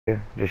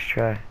Just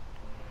try.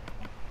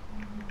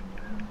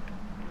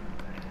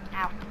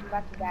 Ow, I'm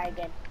about to die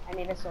again. I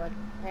need a sword.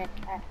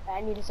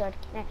 I need a sword.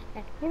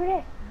 Give me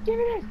this! Give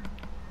me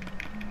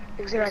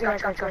this!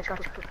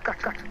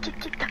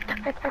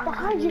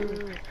 Behind you!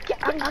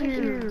 Get out of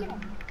here!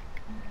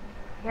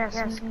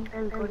 Yes, go.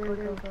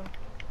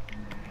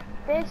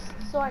 This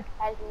sword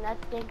has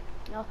nothing,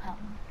 no health.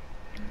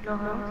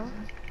 No,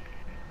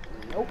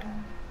 Nope.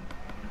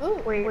 Ooh,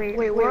 Wait,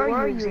 where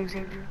are you,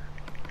 Xavier?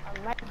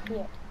 I'm right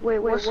here. Wait,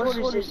 what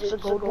sword is this? The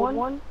gold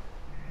one?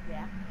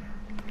 Yeah.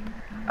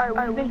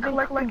 We've been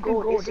collecting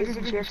gold. Is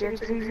it just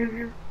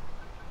Xavier?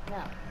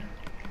 No.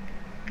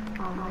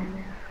 Oh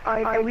man.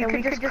 Alright, we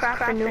could just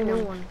craft a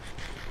new one.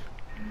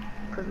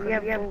 Cause we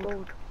have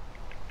gold.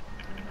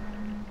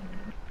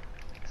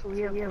 So we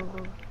have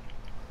gold.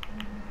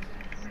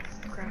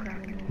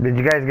 Did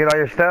you guys get all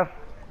your stuff?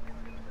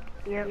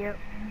 Yep. Yep.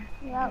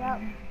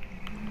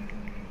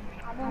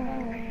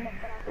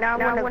 Now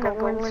I wanna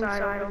go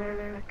inside over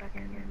there.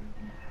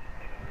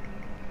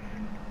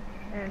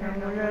 And I'm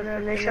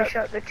gonna finish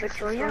up the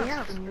tutorial.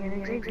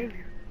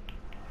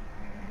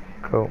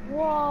 Cool.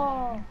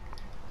 Whoa!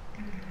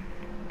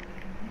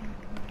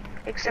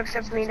 Except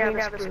it's made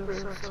out of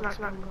spruce, so it's not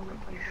gonna go like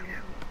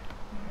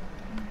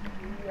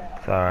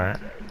It's alright.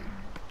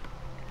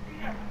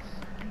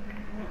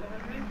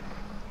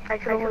 I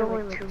could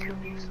only make 2.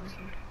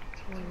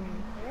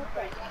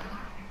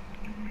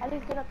 How do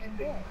you get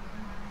upstairs?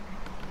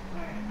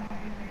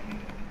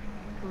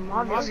 I'm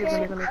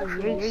obviously gonna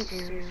create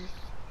stairs.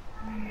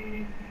 Are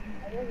you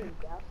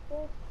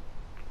downstairs?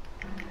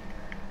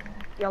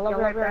 Y'all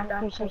right back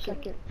for a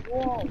second.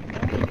 Whoa!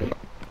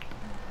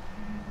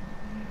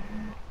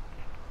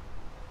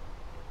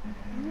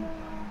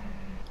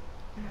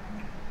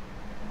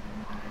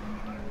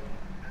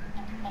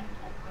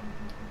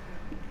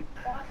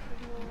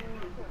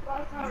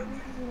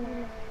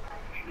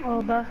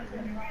 Oh, but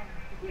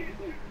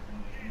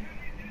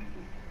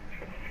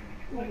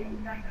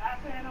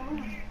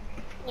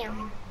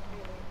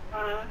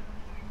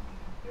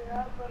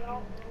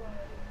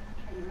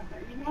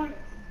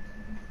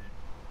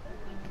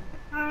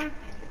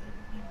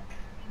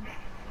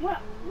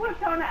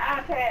What's on the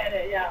iPad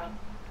at y'all?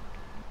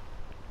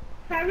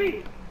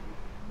 Tyree.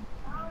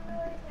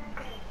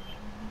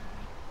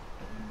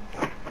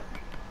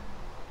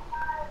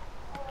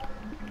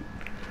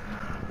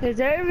 hey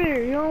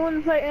Xavier, you don't want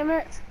to play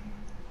MX?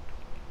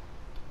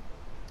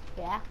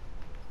 Yeah?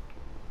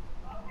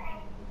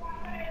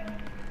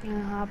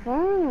 Yeah, hop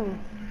on.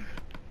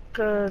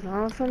 Cause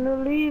I'm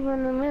finna leave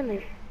in a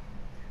minute.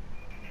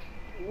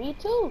 Me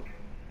too.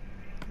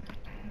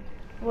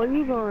 Where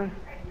you going?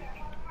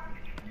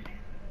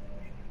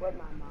 With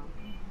my mom.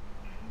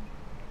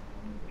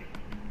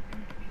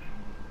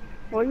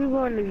 Where you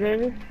going,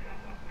 Xavier?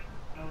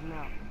 Oh no.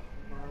 I'm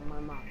going with my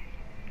mom.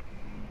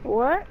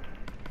 What?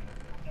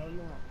 Oh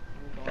no.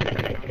 I'm going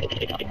with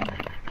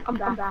my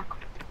mom. I'm back.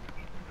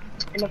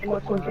 And of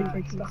course,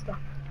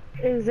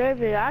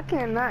 Xavier, I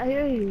cannot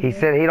hear you. He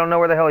said he don't know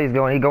where the hell he's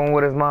going. He's going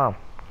with his mom.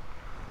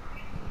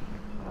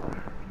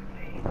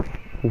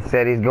 He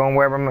said he's going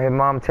wherever his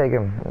mom take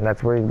him, and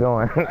that's where he's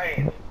going.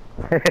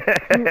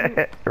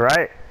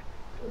 Right?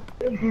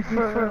 For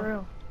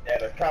real. Yeah,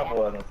 the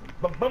Cowboys.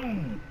 Bum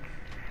bum.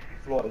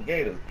 Florida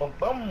Gators. Bum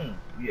bum.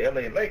 You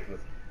LA Lakers.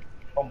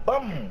 Bum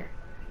bum.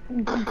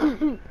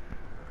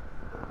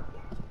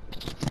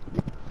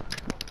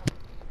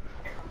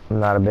 I'm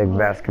not a big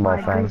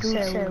basketball fan.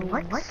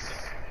 What?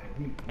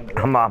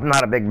 I'm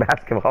not a big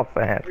basketball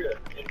fan.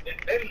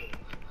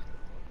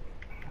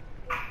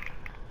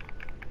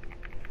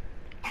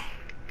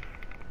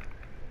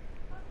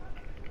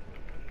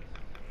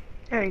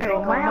 There you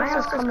go. My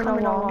house is coming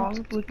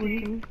along. You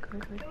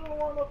don't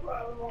want no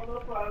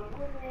problem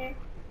with me.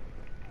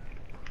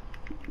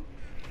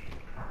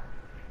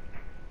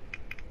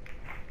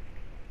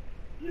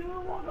 You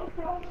don't want no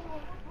problem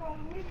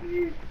with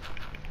me. You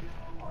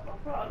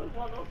don't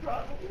want no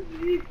problem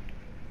with me.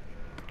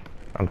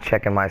 I'm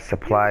checking my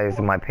supplies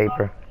and my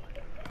paper.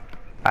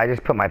 I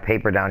just put my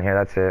paper down here,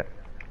 that's it.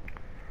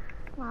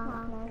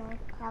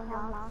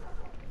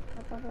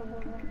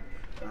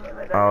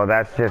 Oh,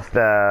 that's just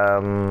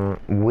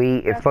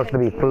wheat. It's supposed to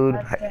be food,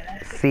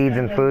 seeds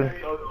and food.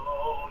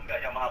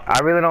 I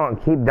really don't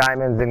keep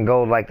diamonds and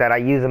gold like that. I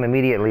use them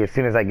immediately as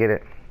soon as I get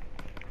it.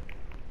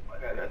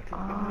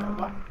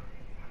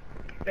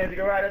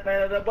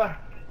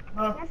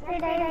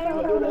 Yesterday,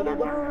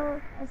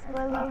 is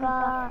where we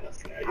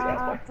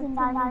got 10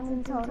 diamonds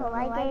in total.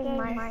 I gave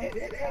my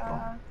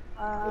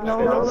No,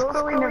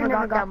 Scully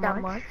never got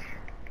that much.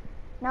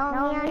 No,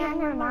 me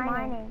and her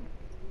mining.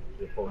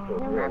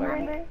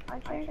 Remember,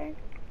 Archer?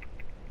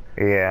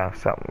 Yeah,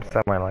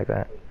 somewhere like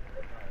that.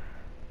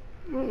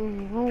 I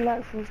don't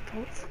like food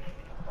toast.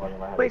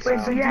 Wait, so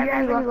do you have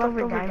any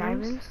leftover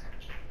diamonds?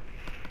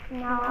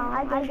 No,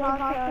 I gave all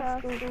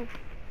to Scoop.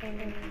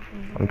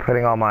 I'm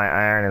putting all my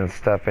iron and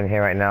stuff in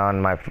here right now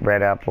and my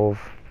red apples.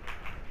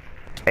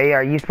 Hey,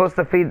 are you supposed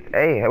to feed?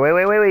 Hey,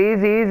 wait,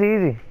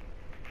 easy.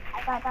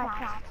 I got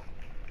that.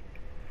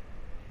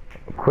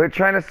 Quit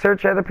trying to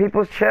search other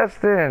people's chests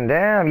then.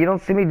 Damn, you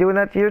don't see me doing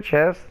that to your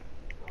chest.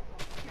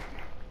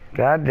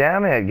 God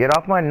damn it. Get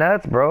off my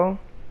nuts, bro.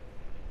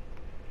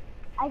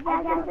 I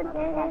got the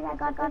stairs. I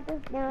got the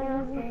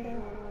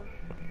stairs.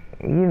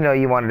 You know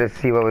you wanted to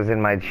see what was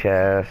in my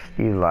chest.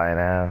 You lying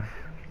ass.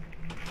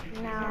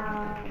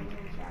 No.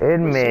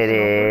 Admit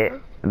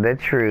it. The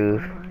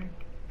truth.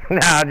 No,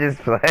 I'll just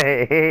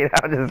play.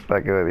 I'll just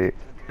fucking with you.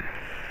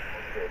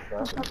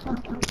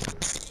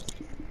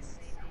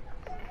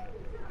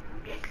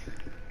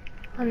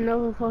 I know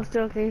we're supposed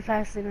to go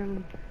faster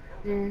than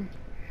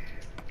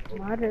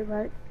modded,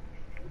 right?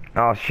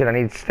 Oh shit, I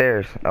need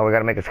stairs. Oh, we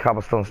gotta make us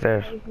cobblestone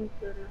stairs.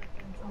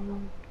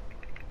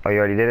 Oh, you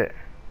already did it?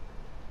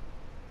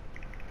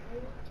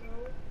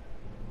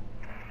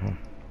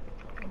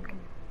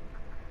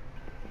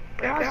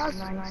 Grass is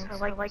nice. I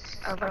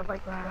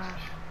like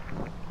grass.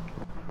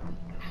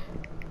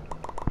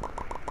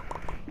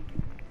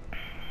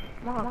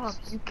 Mom,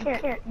 you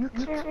can't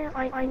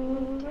fight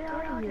me. Get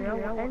out of here. I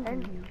will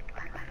end you.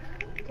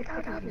 Get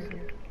out of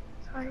here.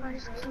 Sorry,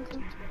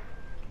 something.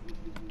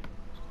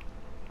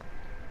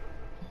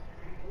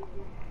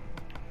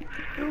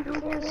 You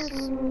can't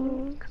see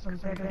me, 'cause I'm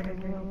better than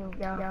you,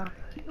 yeah.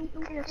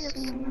 You can't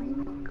see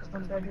me, 'cause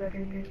I'm better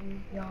than you,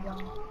 yeah.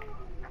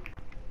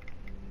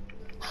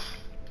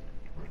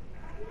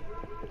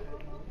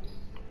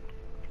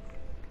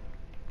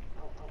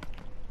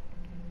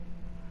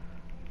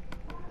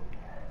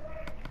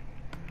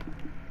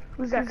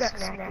 Who's that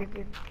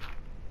snacking?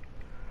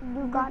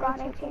 You got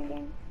a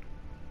chicken?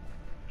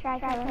 Try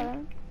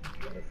killing.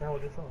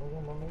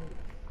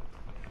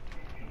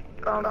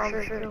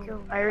 Sure.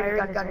 I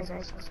already got his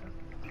eggs.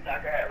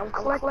 I'm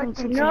collecting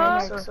chicken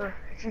eggs, so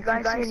if you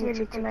guys see any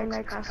chicken eggs,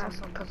 pass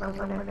them, because I'm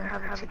gonna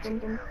have a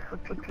chicken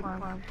with pig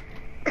farm.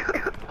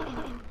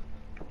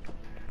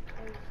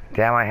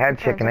 Damn, I had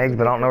chicken eggs,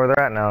 but I don't know where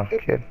they're at now,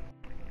 kid.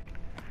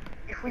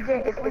 If we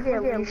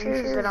get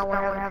leashes, then I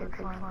want to have a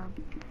pig farm.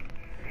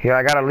 Here,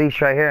 I got a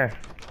leash right here.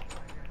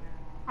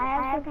 I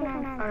have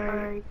chicken eggs.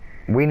 Alright.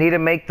 We need to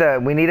make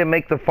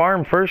the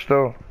farm first,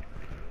 though.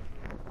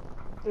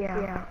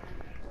 Yeah.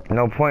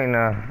 No point.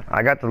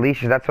 I got the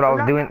leashes. That's what I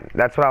was doing.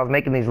 That's what I was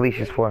making these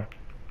leashes for.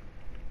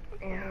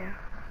 Yeah.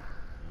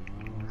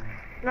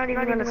 Not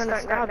even gonna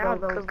start now though,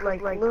 cause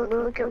like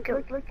look at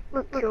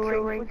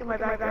my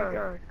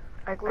backyard.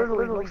 Like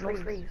literally no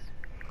trees.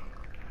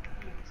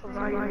 So I'm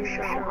not even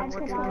sure what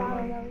they're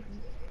doing.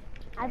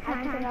 I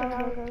planted all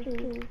those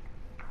trees.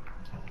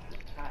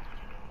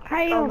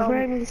 How you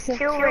bring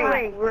kill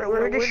rate?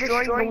 We're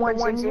destroying the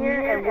ones in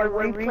here and we're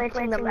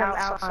replanting them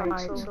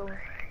outside. So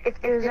if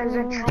there's any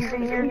trees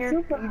in here,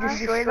 you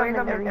destroy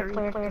them and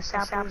replant the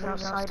saplings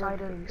outside of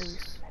the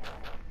base.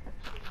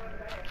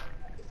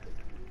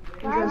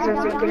 Because if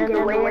they get in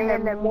the way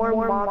and then more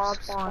mobs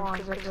spawn,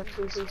 because if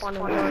they spawn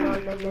in the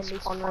then they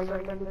spawn right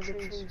under the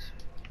trees.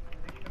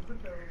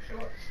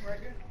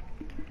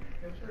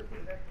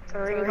 It's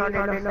already hard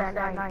enough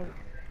that night.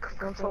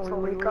 Because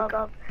when we wake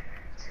up,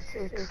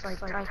 it's like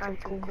time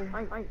to go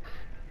fight.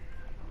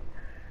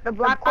 The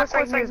black horse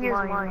right here is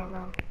mine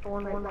now. The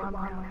one right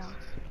behind my house.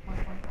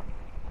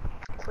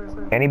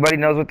 Anybody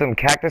knows what them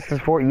cactus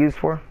is used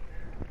for?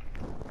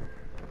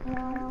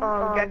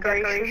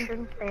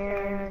 Decoration,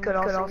 and you could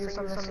also use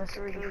some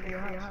security for your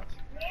house.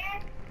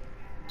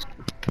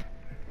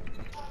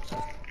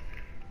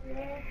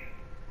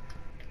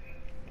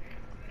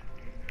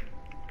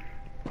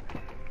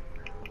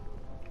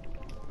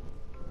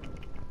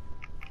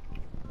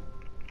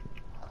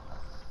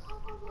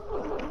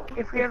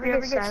 If we ever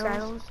get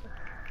saddles,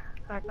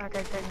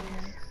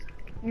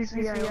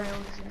 usually I always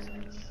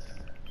use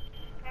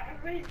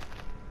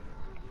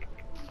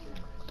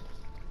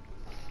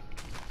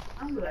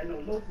I'm glad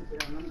no most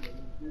of them.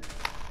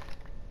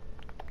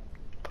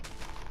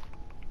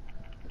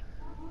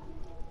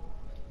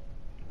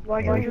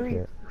 Why do you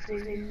eat?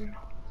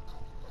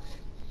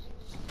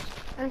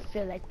 I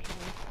feel like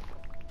peeing.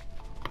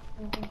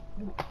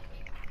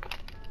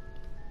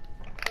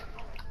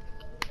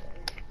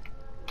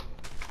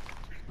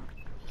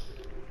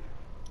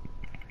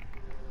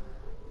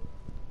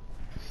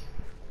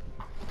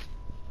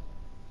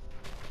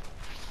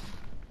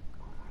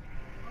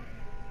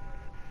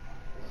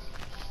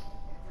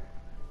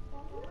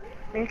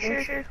 Make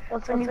sure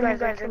once you guys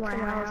get to my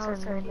house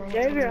and then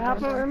David,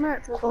 hop on the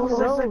mat. close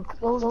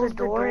the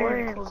door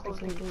and close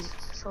the gates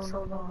so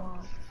no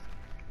mobs.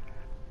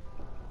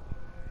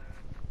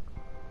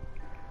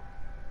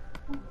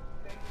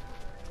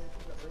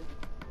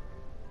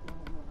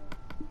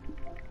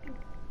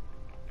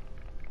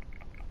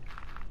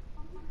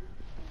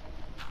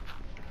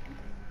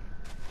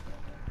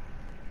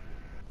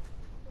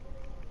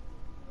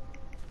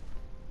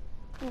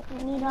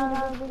 You need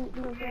all those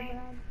bread.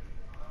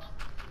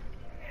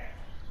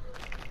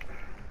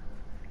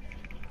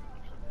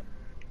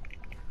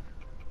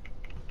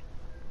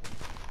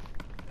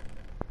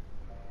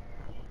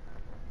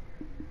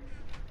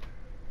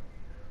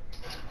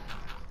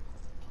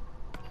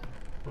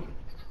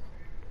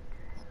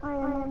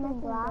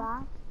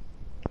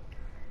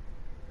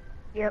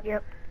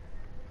 Yep.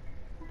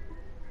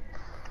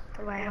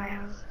 my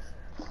house.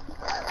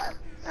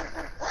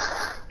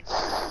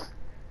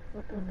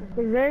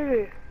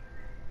 Xavier.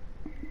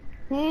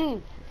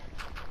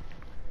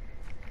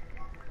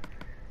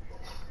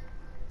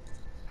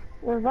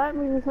 Invite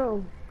me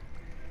home.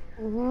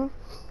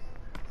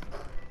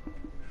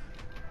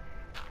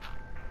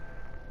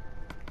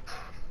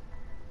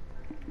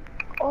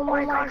 Oh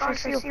my gosh, I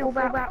see a full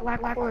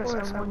black horse.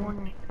 I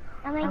want it.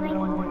 I'm making you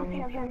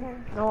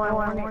No, I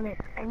want it.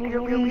 I need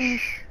a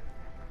leash.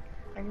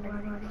 I need a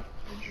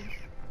leash.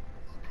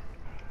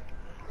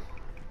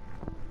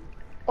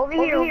 Over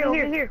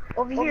here.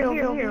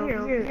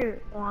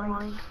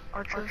 Blind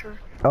archer.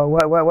 Oh,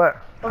 what?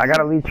 I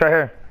got a leash right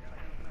here.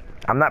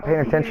 I'm not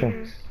paying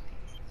attention.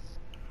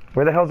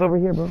 Where the hell's over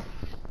here, bro?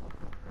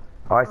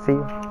 Oh, I see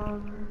you.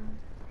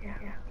 Yeah.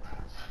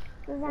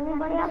 Does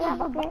anybody have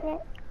a bucket?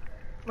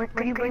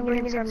 Could you bring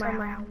it inside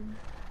my house?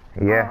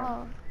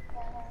 Yeah.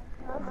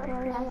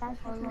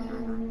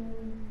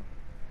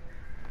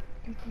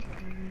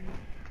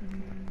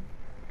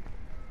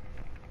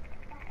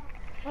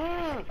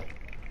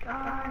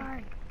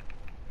 Die.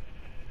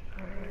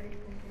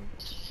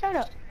 Shut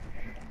up.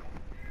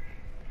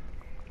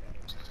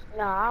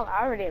 No,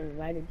 I already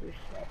invited you.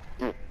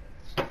 Shit.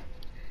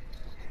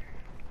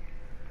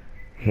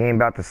 He ain't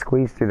about to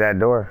squeeze through that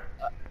door.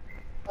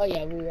 Oh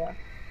yeah, we are.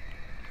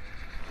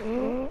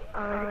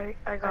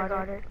 I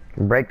got it.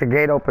 Break the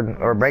gate open,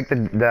 or break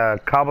the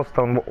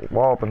cobblestone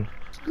wall open.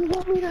 You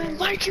want me to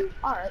invite you?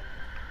 Alright.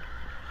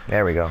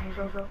 There we go.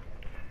 Go.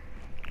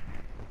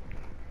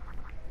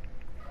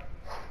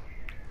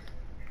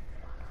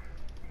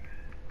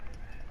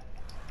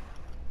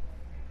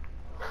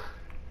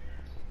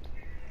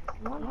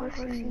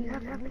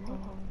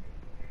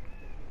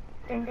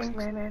 Thanks,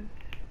 man.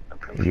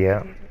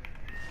 Yeah.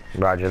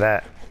 Roger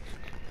that.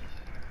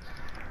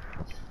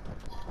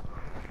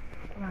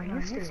 No,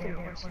 you stay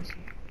here.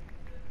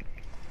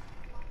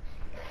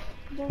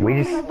 We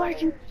need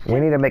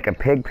to make a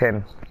pig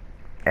pen,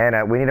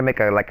 and we need to make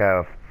like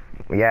a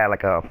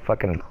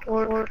fucking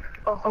Or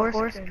a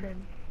horse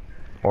pen.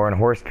 or a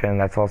horse pen.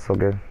 That's also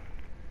good.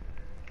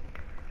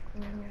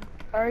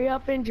 Hurry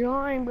up and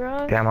join,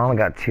 bro. Damn, I only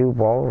got 2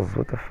 walls.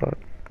 What the fuck?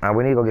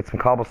 We need to go get some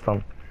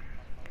cobblestone.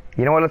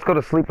 You know what? Let's go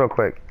to sleep real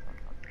quick.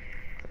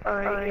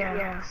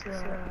 Yeah.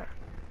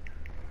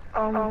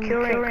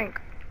 Kill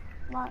rank.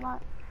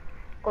 What?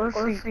 Or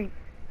sleep.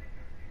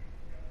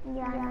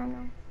 Yeah, I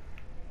know.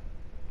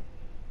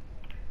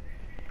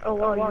 Oh,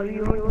 wow,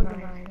 you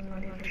organized.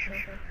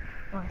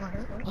 Oh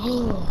god,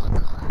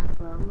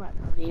 bro, I'm not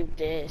gonna leave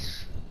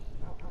this.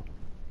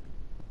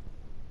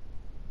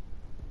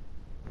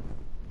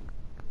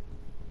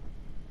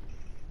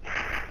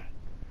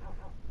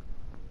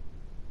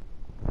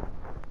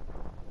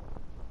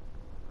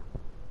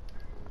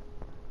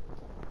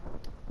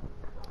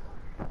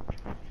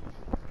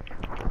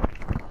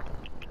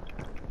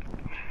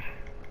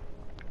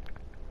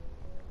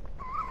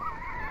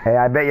 Hey,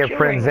 I bet your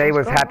friend Zay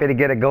was happy to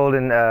get a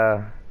golden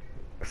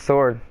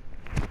sword.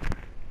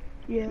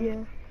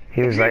 Yeah.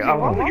 He was like, Why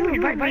oh. would you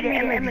invite me to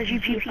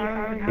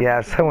MSGP?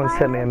 Yeah, someone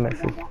sent me a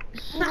message.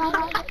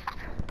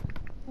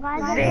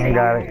 I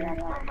got it.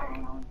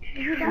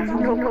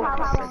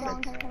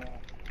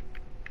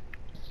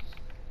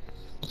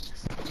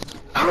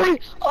 Hurry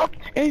up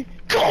and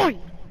join!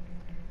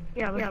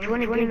 Yeah, let's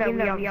join a game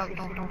that we have.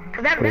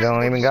 We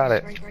don't even got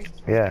it.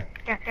 Yeah.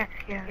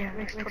 Yeah,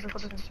 makes total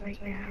sense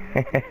right now.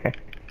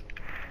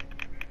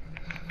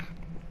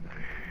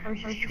 I was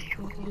just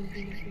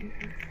joking.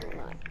 Oh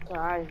my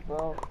gosh,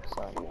 bro.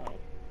 So annoying.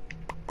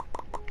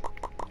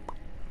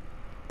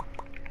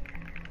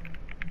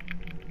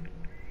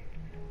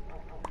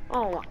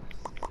 Oh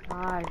my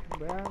god,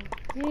 bro.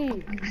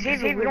 Jeez.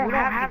 Xavier, we don't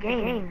have the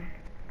game.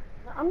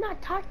 I'm not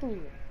talking to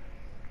you.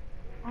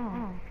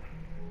 Oh.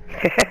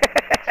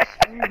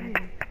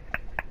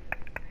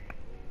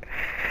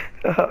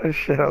 Oh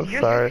shit, I'm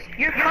sorry.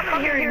 You're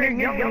coming here and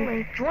you're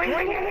yelling, join the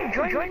game.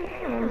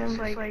 And it's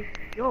like,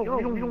 yo,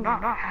 we do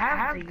not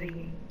have the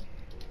game.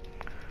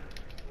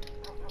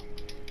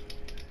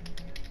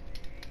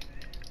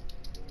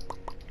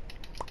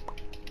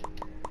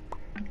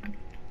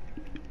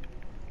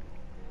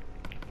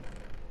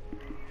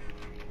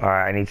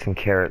 Alright, I need some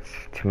carrots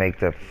to make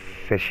the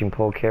fishing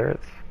pole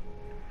carrots.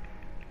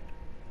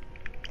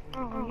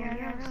 Oh,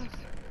 yeah.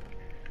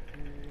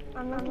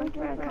 I'm looking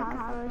for a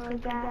castle to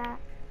get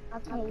a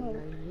pig.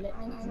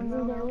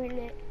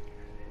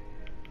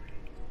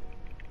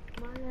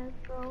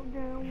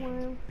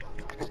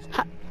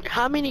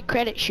 How many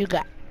credits you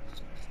got?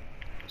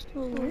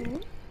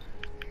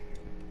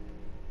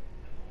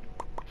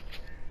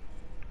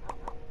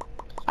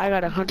 I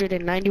got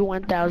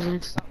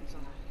 191,000.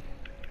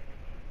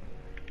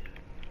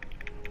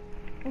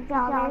 Is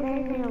that all there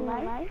is in your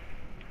life?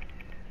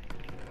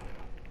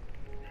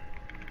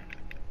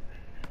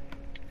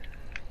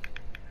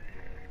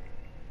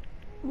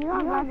 You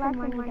have lots of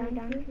money,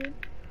 don't you?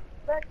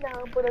 Right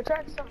now, but I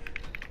tried some.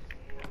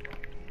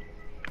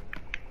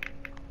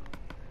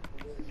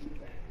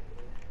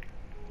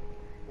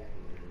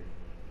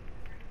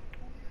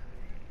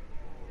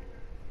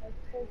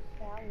 It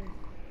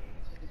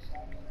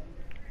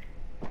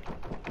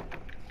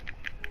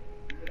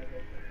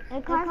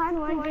costs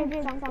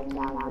 200 something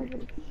dollars.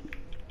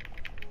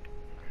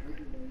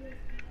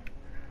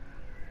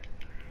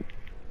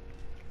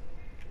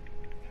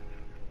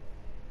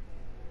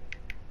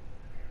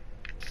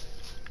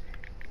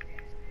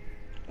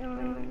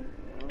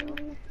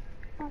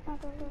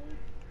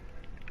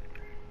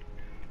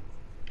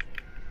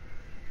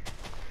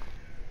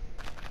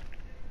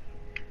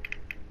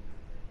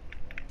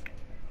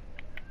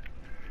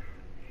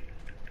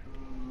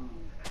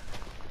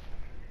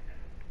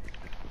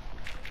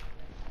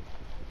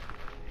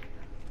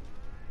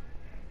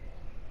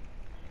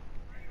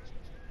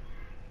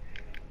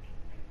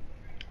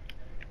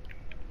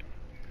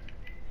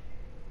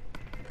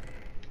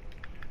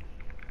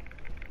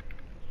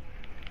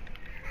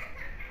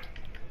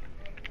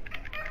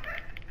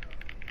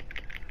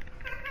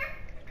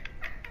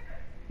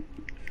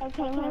 I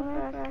came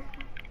here first.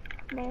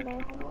 There's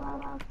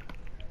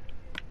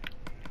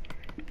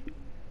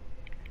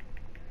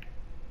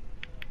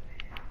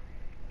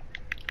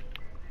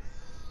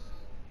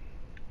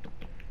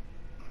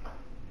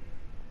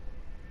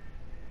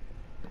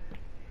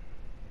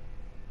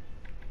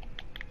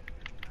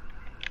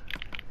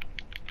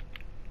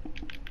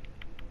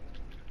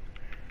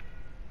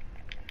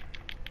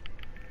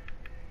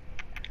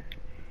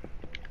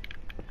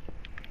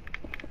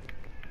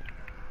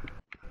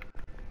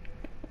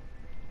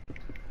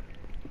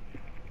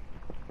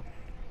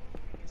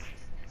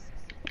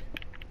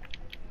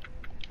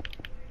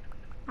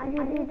how do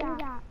you do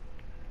that?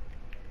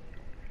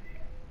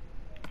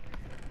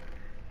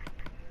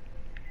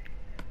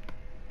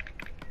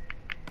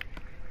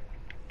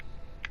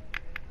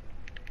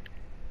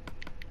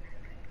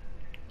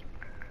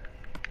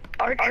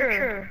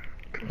 Archer.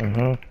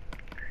 Mhm.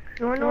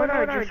 You wanna know what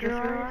I just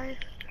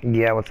realized?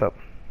 Yeah, what's up?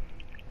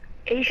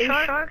 A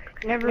shark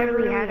never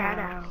really had a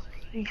house.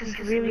 He just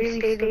really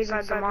stayed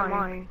inside the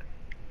mine.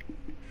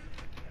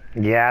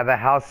 Yeah, the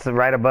house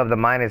right above the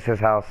mine is his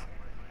house.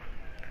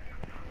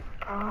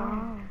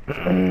 Oh.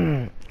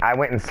 I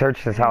went and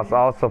searched his house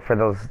also for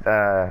those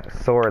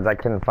swords. I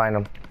couldn't find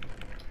them.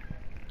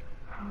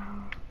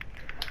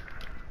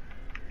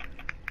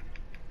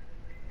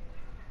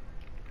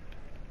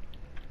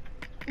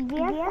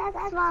 Yes,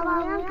 that's while we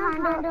are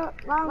trying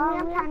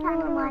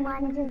to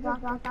remind you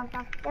of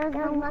stuff. There's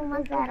no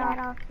monsters at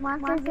all.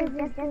 Monsters is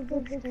just a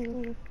big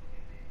excuse.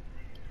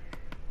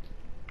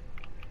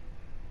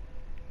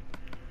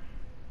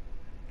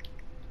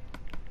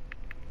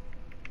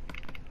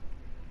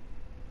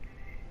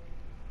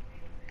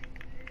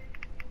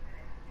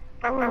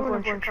 I wanna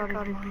go check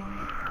out his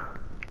mine.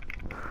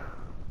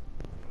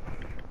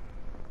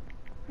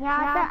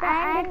 Yeah,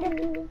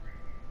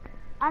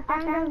 at the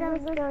end of the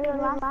story,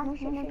 last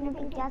mission is going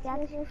to be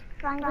Justice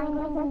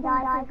Franklin and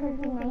die because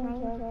the main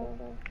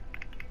character.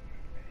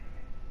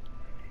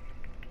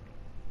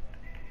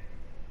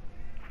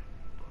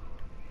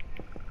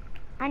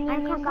 I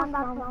need to come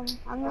back home.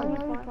 I'm really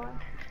poor.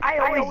 I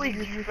always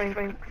use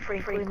Franklin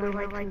like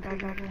that.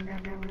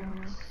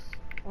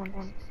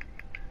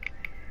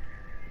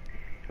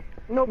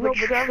 No, but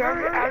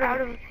Trevor,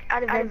 out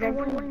of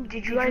everyone,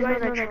 did you guys know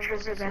that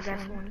Trevor's the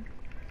best one?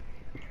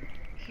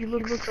 He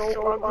looks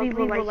so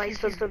ugly, but like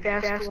he's the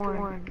best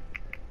one.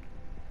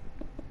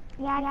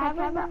 Yeah,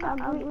 Trevor's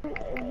ugly.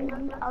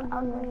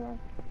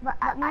 But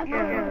my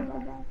favorite is the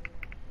best.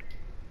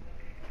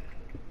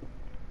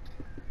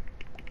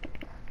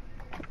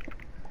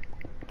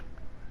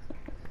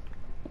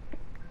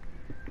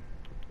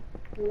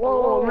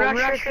 Whoa, I'm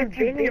not sure if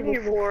you've been here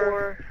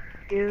before,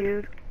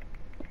 dude.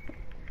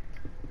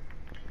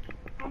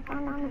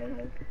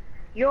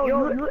 Yo,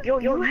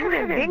 you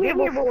haven't been here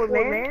before,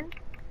 man.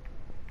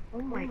 Oh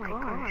my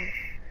gosh.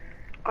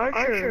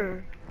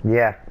 Archer.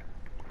 Yeah.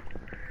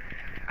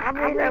 I'm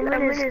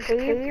in his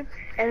cave,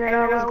 and then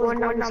I was going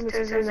down the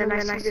stairs, and then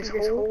I see this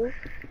hole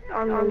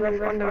on the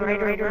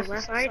right or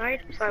left side,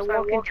 so I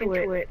walk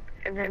into it,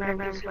 and then I'm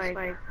just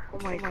like, oh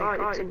my god,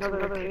 it's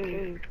another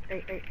cave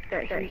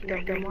that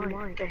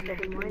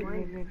he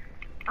mined.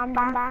 I'm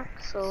back.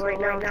 So right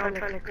now I'm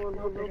trying to explore a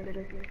little bit of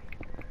it.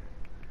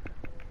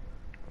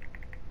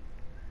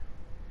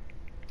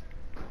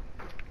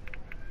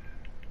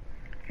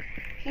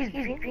 He's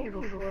been here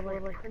before,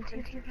 like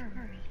 20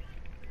 times.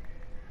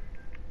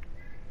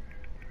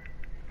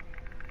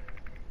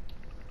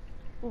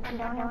 You can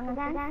down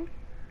again?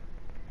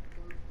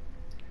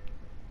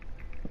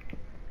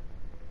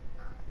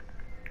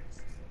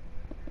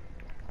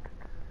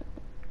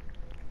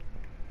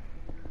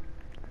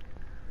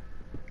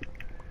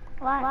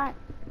 What?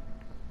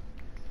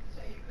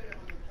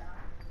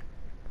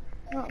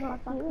 No,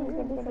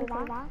 did you say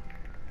that?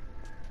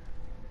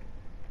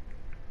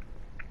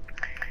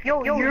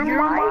 Yo, your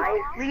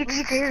line leads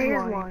to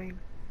his line.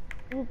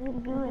 You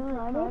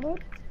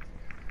recorded?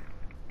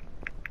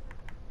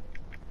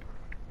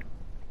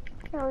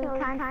 So we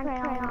can't play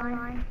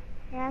online.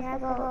 He has to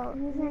go.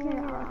 He's in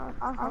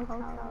a hotel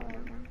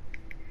right now.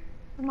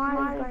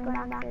 Tomorrow he's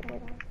going back to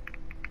it.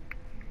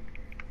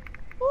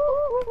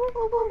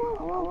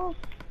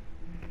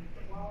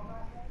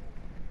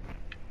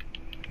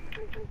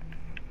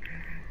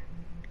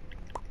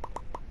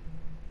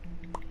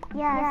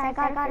 Yes, I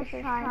got a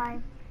fish fry.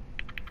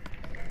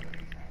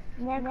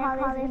 Their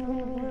colors is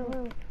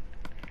blue.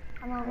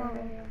 Come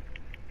over here.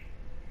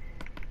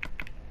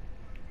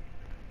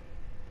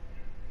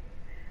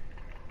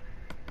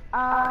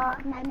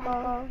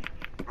 Michael.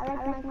 I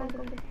like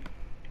Michael.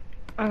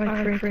 I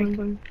like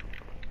Franklin.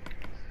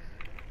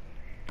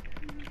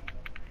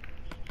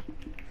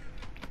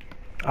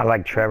 I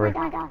like Trevor.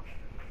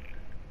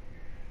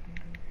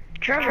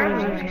 Trevor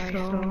is nice,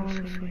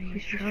 so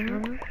he's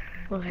Trevor.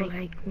 Trevor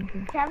only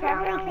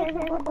cares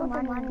about the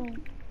money.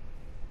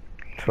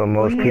 That's what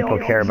most people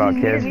care about,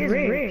 kids. He is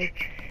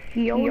rich.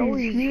 He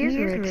is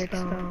rich,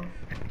 though.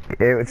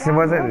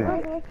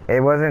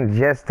 It wasn't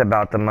just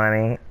about the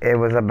money. It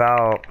was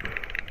about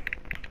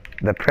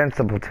the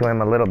principle to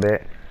him a little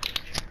bit.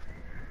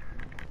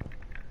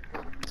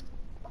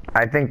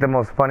 I think the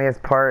most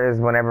funniest part is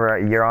whenever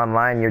you're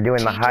online, you're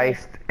doing the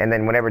heist, and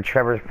then whenever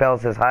Trevor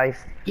fails his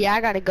heist, Yeah,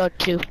 I gotta go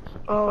too.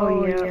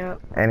 Oh yeah.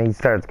 and he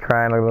starts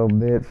crying like a little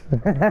bitch.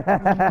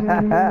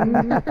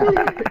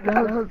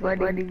 That was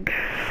funny.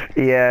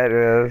 Yeah, it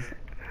is.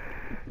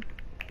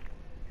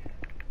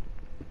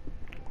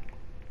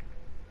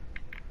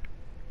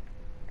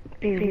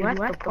 Dude, what's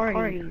the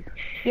party?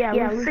 Yeah,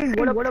 let's see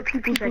what up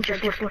people that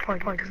just what's the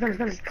party? Because there's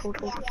gonna be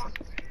total.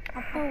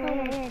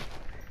 Okay.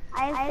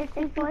 I have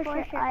 64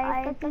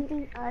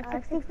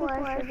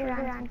 sugar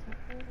on.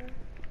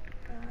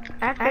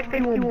 I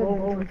think you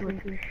will both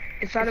with you.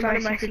 It's out of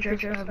my secret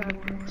drawer.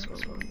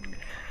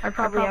 I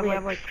probably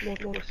have like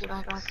multiple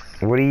stocks.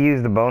 What do you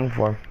use the bone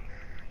for?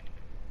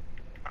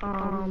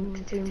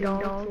 To tune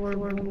down for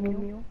bone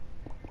meal.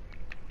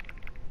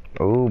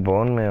 Ooh,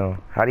 bone meal.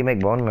 How do you make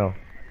bone meal?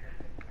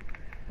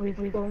 With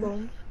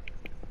bones.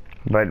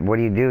 But what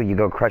do? You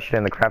go crush it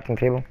in the crafting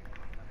table?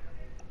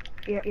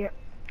 Yeah.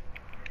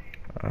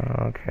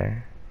 Oh,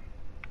 okay.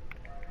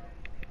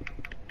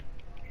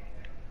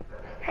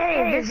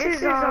 Hey, this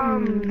is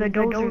the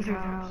Dozer's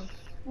house.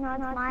 No,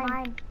 it's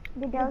mine.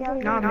 The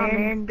dozer. Nah,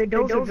 man, the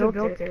Dozer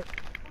built it.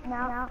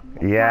 No.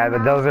 Yeah, the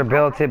Dozer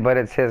built it, but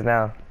it's his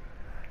now.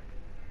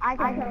 I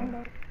owned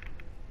it.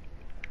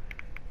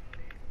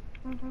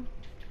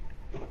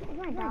 It's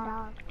my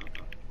dog.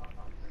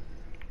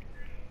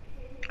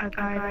 A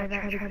guy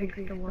that tried to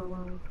create the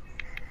world.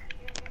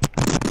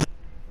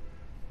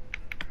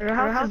 Their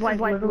house is like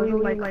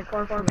literally like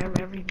far from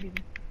everything.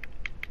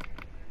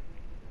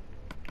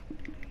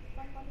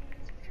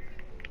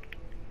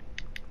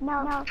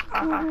 No.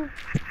 Alright,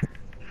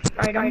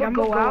 I'm gonna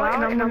go out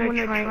and I'm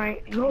gonna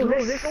try. Yo,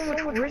 there's so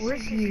much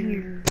risk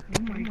here.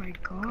 Oh my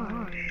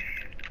god.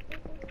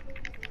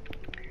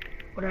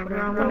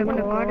 Whatever, I'm gonna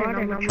go out and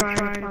I'm gonna try to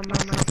find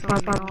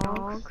myself some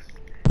dogs.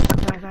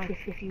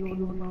 If you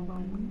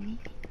want.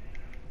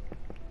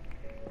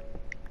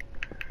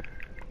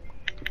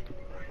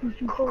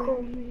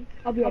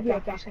 I'll be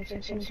right back.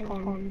 Since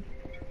calling.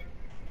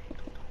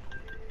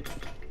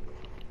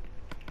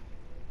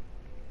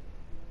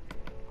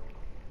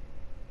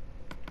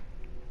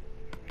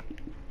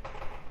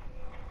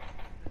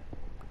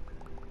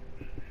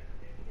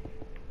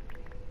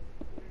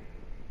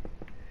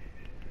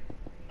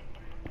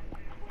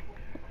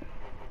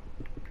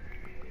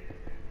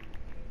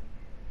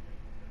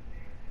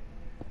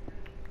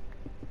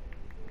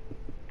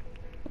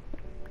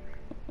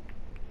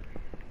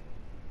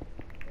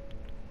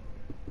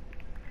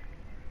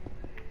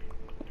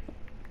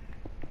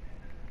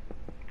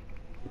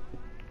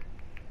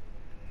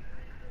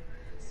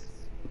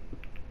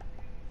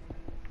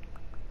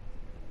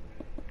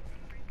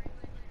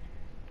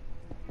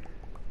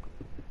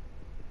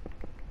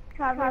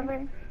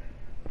 Trevor.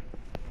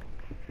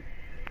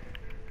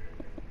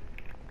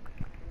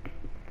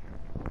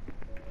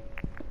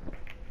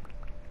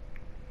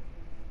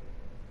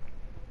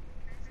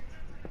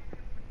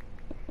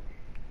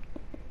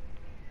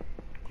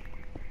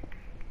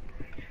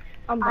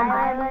 I'm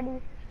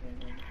already.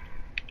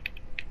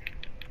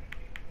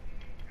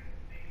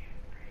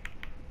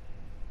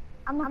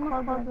 I'm a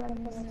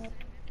cold-blooded.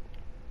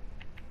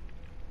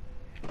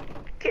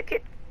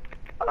 Get.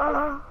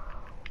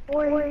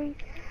 Boy.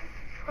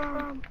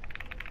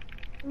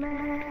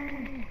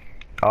 Man.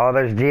 Oh,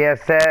 there's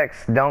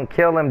GSX. Don't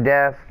kill him,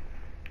 Death.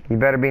 You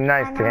better be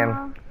nice to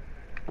him.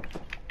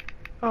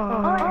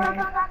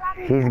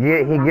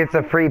 He gets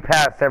a free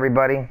pass,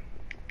 everybody.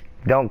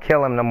 Don't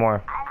kill him no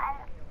more.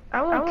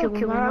 I won't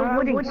kill him. I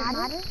wouldn't.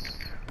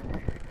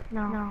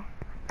 No.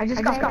 I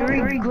just got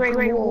 3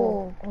 gray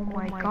wool. Oh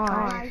my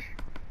gosh.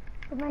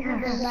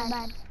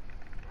 Yes.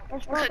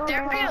 Could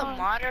there be a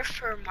modder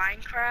for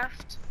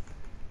Minecraft?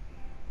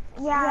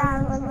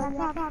 Yeah,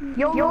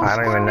 Yo, I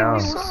don't even know.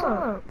 what's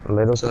up? A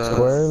little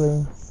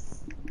squirrely.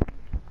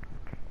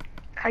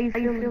 How you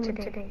feeling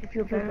today? You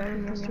feel better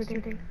than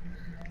yesterday?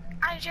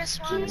 I just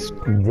want to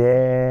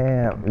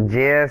Damn.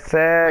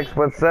 GSX,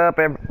 what's up?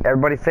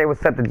 Everybody say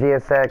what's up to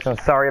GSX. I'm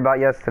sorry about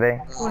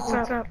yesterday. What's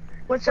up?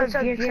 What's up,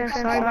 DXF?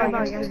 Sorry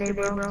about yesterday,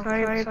 bro.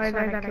 Sorry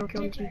that I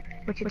killed you.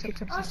 What's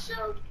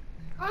up?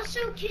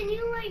 Also, can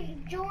you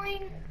like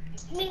join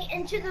me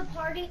into the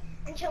party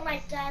until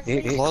my dad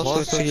Get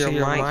closer to your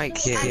mic,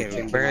 kid. I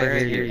can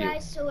barely hear you.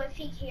 guys, so if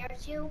he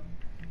hears you,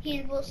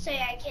 he will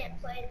say I can't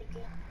play the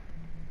game.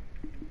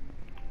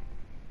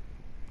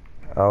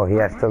 Oh, he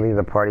has to leave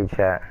the party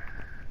chat.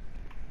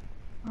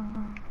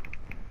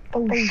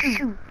 Oh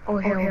shoot! Oh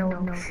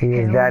hell no! See,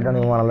 his dad don't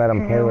even want to let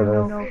him play with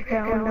us.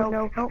 Hell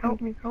no!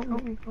 Help me!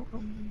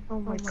 Oh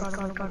my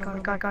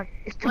god!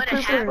 It's too What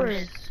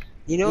happened?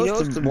 You know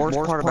what's the worst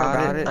part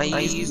about it? I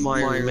used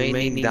my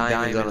remaining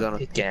diamonds on a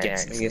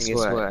pickaxe, and guess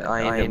what?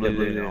 I ended up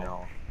losing it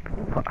all.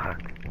 Fuck.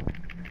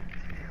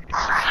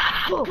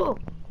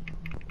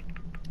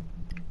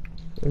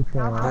 I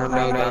have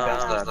no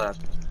diamonds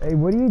left. Hey,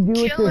 what do you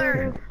do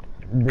Killer,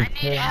 with I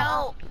need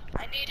help.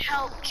 I need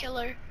help,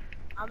 Killer.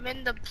 I'm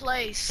in the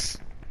place.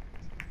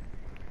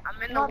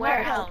 I'm in the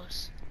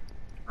warehouse.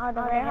 Oh,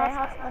 the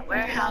warehouse?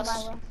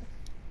 Warehouse.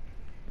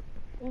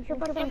 You should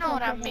put You know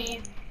what I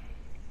mean.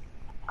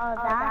 Oh,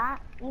 that?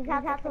 You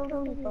have to kill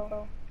two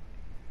people.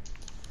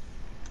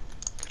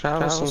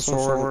 Travel some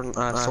sword and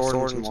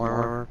some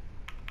armor.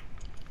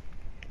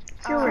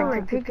 Killer,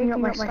 you're picking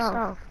up my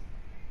stuff.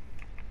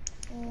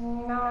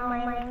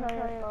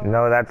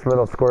 No, that's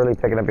little Squirrely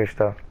picking up your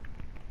stuff.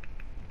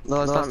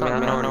 No, it's not me.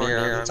 I'm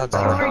nowhere near. It's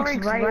outside.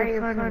 Killer's right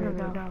in front of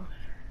me, though.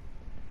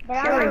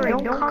 Killer,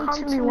 don't come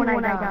to me when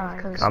I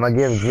die. I'm gonna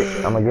give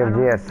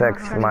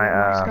GSX my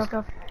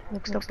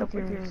Mixed up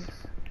with yours.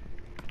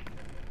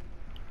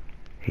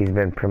 He's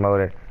been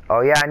promoted.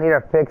 Oh yeah, I need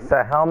to fix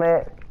a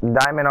helmet,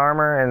 diamond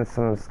armor, and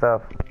some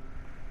stuff.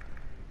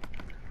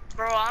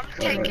 Bro, I'm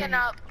taking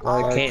up I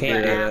all can't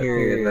the hear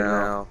you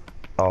now.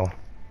 Oh.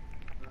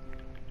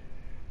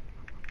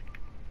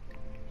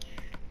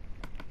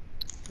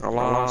 I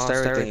lost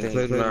everything,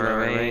 including my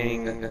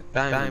remaining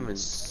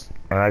diamonds.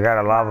 And I got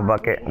a lava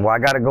bucket. Well, I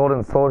got a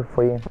golden sword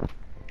for you.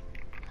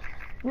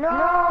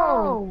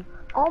 No!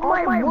 Oh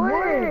my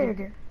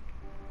word!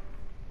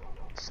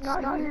 It's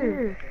not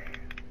here.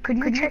 Could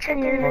you check in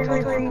your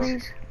inventory,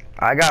 please?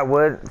 I got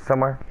wood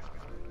somewhere.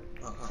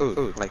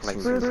 Ooh, like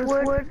Spruce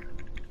wood?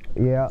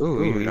 Yeah.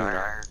 Ooh, even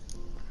iron.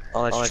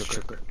 Oh, that's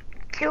true.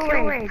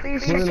 Killer,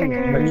 please check in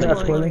your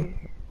inventory.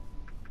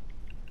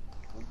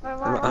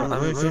 I'm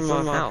in from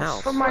my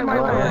house. From my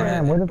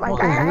Man, where the wood. fuck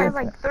Like, I is have GSX?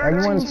 like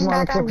Everyone 13 come on,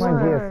 stacks check of my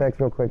wood. GSX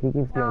real quick. He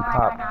keeps getting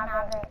popped.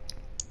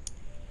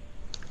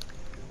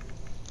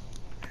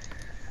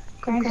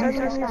 Can you send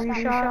us a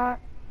screenshot?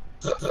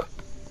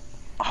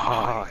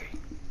 Hi.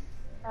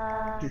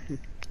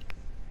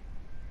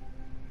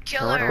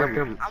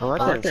 Killer. I'm What's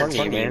about that to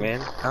funny,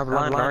 man? How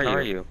blind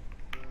are you?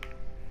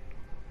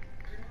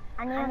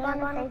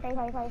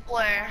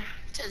 Where?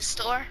 To the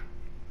store?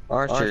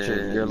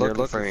 Archer, you're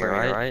looking for me,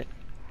 right?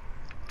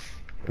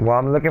 Well,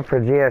 I'm looking for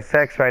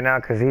GSX right now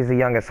because he's the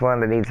youngest one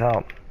that needs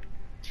help.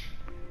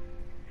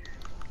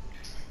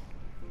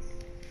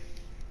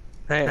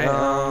 Hey,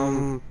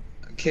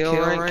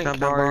 Killer, can I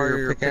borrow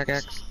your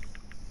pickaxe?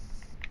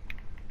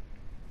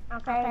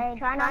 Okay,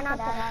 try not to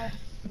die.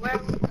 Where?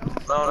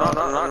 No,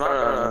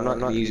 I'm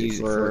not easy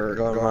for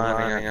going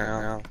mining right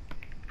now.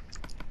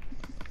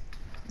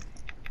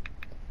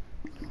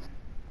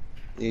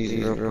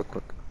 Easy, real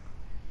quick.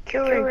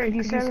 Killer, can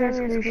you send me a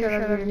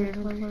screenshot of your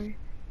inventory?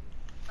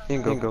 You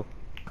can go.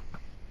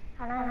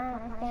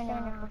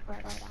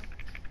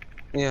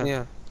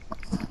 Yeah.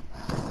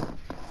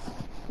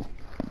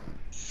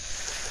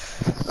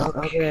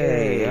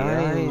 Okay,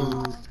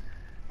 I'm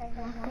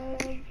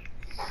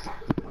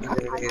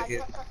gonna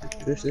get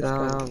this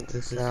out.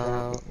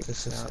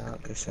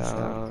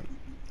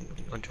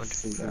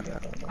 120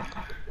 out.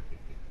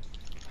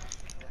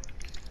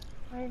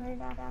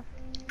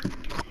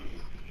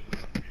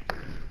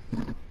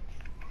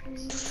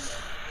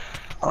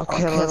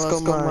 Okay, let's go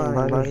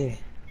mine, buddy.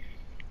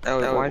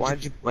 Oh,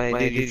 did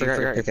you forget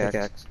your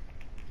pickaxe?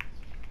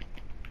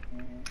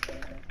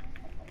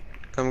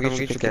 Come get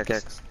your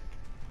pickaxe.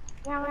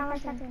 Yeah, 1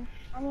 second.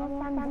 I need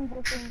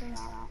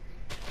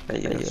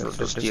some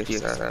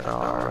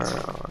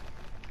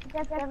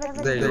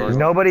different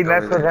Nobody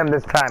mess with him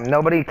this time.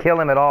 Nobody kill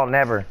him at all,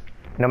 never.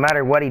 No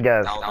matter what he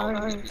does.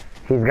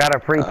 He's got a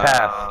free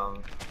pass.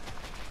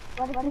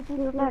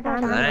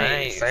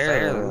 Nice,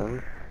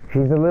 fair.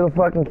 He's a little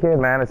fucking kid,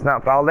 man. It's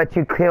not. I'll let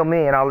you kill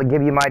me and I'll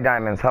give you my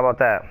diamonds. How about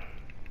that?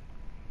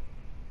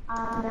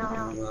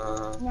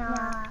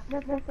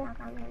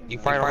 You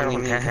probably don't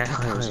even have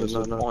time, so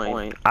there's no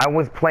point. I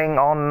was playing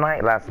all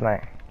night last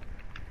night.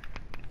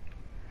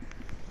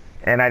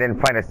 And I didn't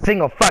find a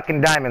single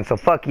fucking diamond, so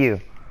fuck you.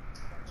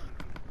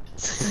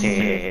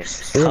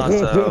 Yes.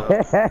 Also,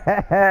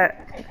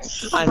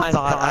 I was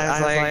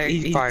like,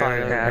 he's probably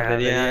gonna have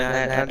it,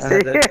 yeah, that's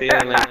the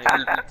feeling.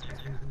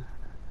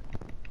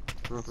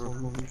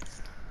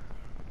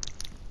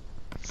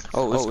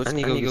 Oh, I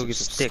need to go get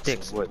some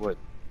sticks. Wood.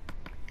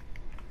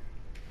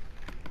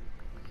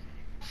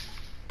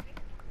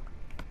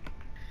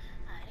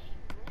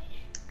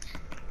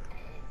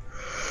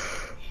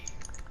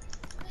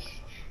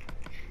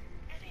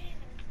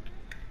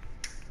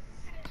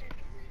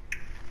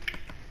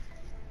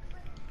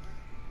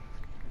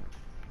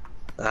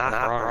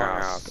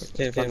 Wrong house.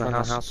 Came from the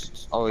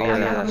house. Oh yeah,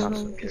 that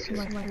house.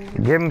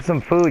 Give him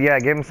some food. Yeah,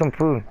 give him some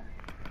food.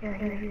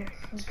 Here.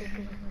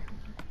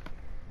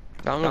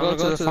 I'm gonna go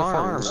to the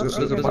farm.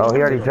 Oh, he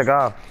already took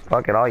off.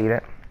 Fuck it, I'll eat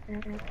it.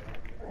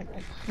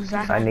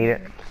 I need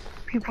it.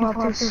 People out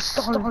there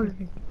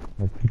starving.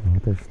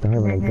 They're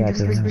starving. And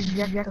just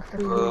reject the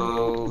food.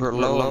 Oh, we're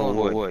low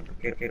on wood.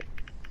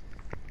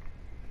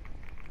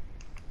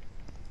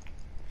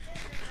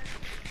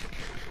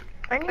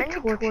 I need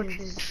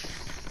torches.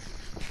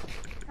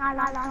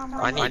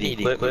 I need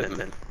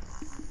equipment.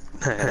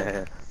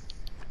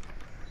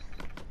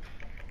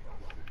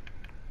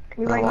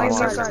 You like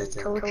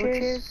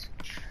torches?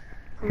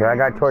 Here, I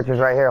got torches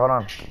right here. Hold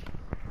on.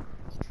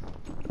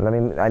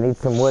 I need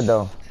some wood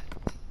though.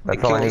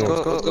 That's all I need.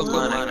 Let's go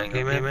mining,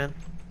 okay, man?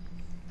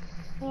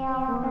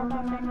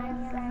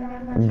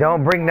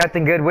 Don't bring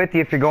nothing good with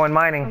you if you're going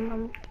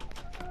mining.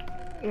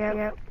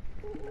 Yep.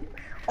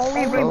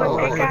 Only bring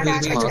one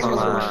pickaxe.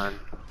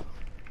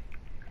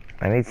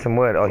 I need some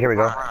wood. Oh, here we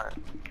go.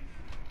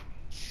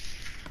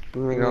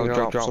 Let me go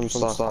drop some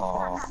stuff.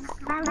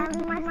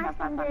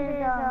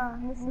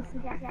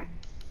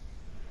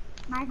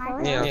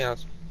 Yeah.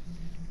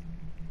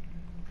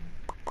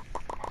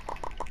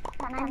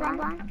 Can I bring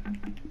one?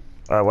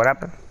 What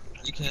happened?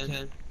 You can.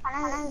 Can I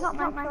got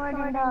my sword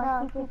in the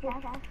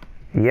secret chest?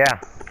 Yeah.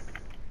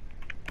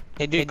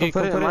 Hey dude,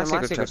 put it in my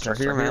secret chest right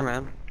here,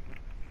 man.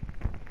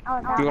 Oh,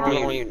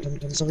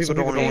 Some people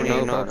don't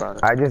even know about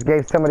it. I just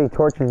gave somebody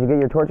torches. You get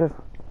your torches?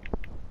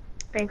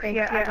 Thanks.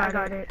 Yeah, I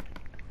got it.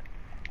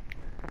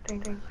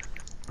 Thanks.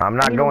 I'm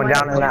not going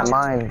down in that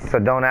mine, so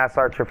don't ask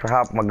Archer for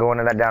help. I'm going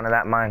down in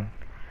that mine.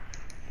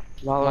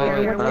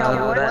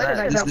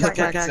 This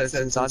pickaxe is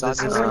inside this.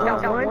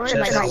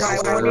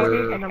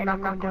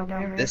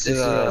 This is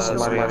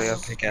somebody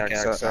else's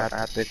pickaxe. So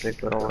I think they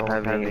don't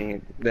have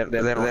any. They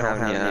don't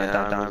have any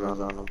diamonds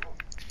on them.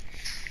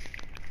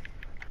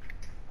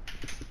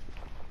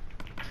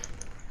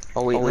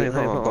 Oh wait, let me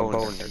put a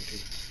bow in there too.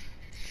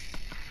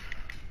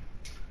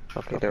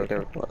 Okay,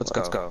 there. Let's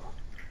go.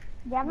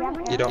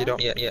 You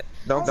don't. Yeah.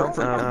 Don't drop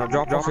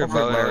off your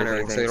bow and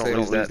everything, so you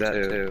don't lose that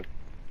too.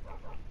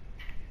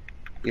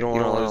 You don't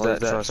want to lose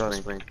that,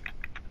 trust me.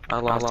 I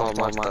lost all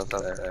my stuff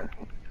there.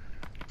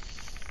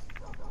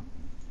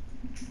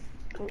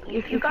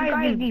 If you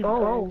guys need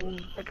bows,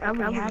 like I'm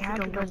really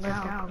happy to go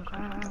down.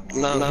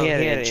 No, he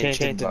had an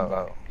enchanted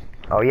bow.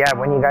 Oh yeah,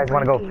 when you guys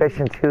want to go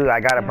fishing too, I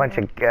got a bunch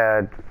of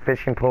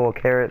fishing pole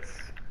carrots.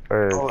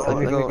 Let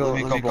me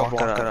go block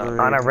that up.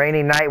 On a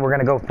rainy night, we're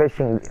gonna go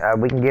fishing.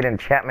 We can get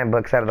enchantment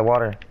books out of the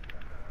water.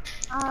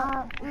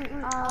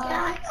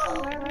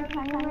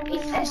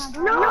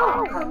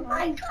 No!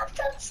 I got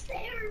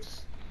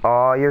upstairs.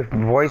 Oh, your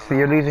voice,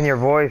 you're losing your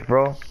voice,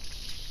 bro.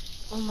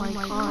 Oh my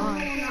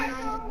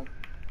god.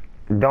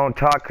 Don't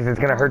talk, because it's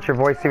gonna hurt your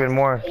voice even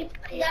more. That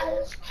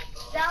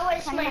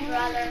was my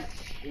brother.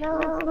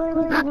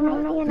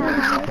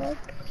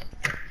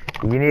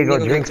 You need to go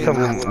drink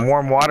some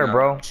warm water,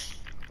 bro.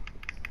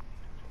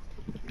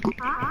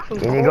 You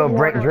need to go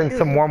drink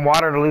some warm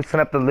water to loosen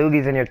up the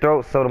loogies in your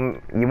throat so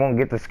you won't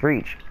get the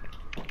screech.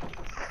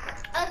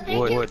 Thank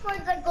you for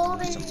the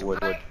golden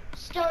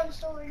stone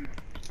sword.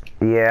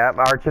 Yeah,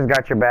 Archer's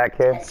got your back,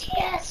 kid.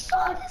 Yes, so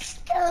the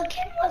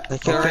skeleton was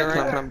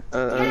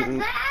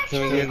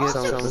Can we get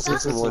some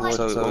wood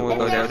so when we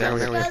go down there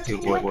we have to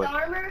wood. With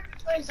armor,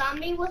 or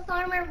zombie with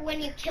armor,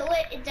 when you kill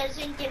it, it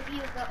doesn't give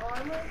you the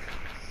armor.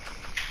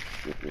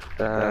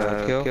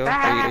 Kill?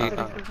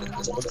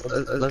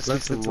 Let's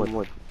get some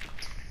wood.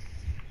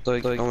 So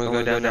when we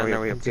go down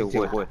there we have to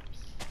wood.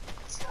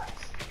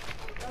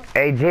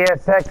 Hey,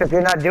 GSX, if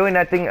you're not doing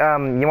nothing,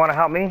 you want to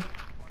help me?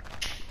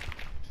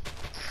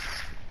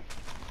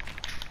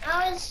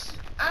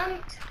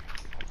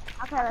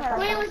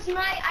 When it was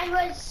night, I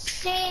was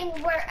seeing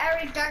where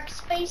every dark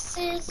space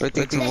is. We're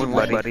taking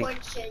wood, buddy.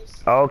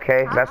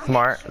 Okay, that's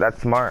smart. That's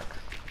smart.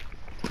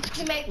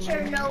 To make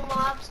sure no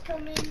mobs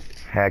come in.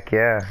 Heck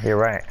yeah, you're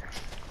right.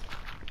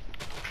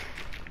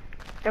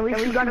 And we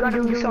gotta be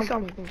doing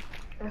something.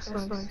 That's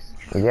nice.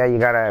 Yeah,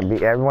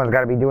 everyone's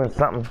gotta be doing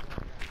something.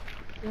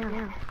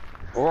 Yeah.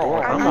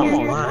 I'm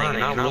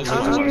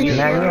Man,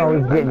 you're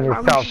always getting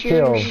yourself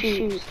killed.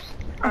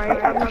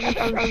 I'm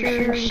sure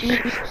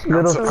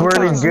Little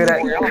Squirrely's good at...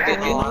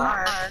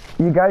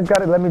 You guys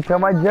gotta let me tell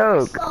my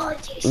joke.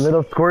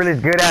 Little Squirrely's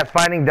good at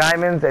finding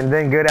diamonds and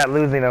then good at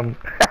losing them.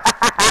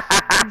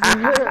 Also,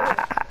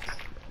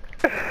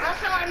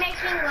 I'm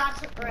making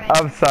lots of bread.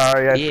 I'm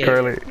sorry, that's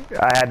Curly.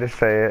 I had to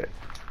say it.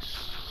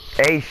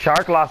 Hey,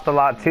 Shark lost a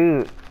lot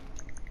too.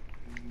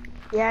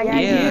 Yeah,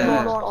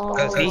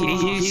 because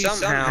he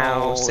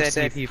somehow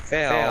said he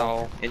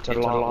fell into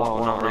lava.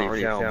 Well, not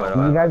really fell, but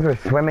you guys were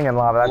swimming in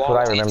lava, that's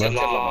what I remember.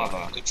 I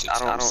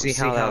don't see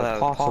how that is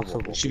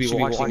possible. Should be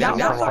watching that.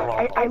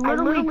 I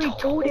literally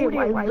told him,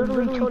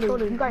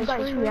 you guys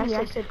heard me,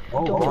 I said,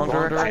 don't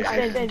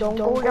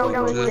go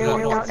down there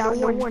without no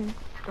one.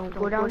 Don't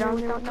go down there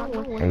without no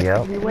one.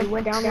 Yep. We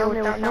went down there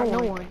without no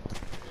one.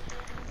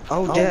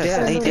 Oh,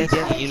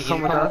 yes, you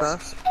come with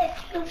us?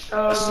 We'll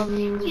go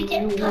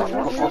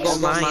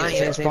mine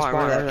same spot.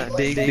 Remember that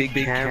big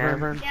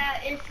cavern? Yeah,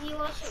 if you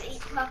also eat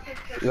chocolate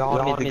cookies. We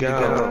all need to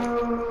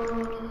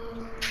go.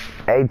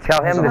 Hey,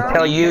 tell him to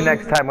tell you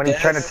next time when he's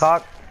trying to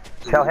talk.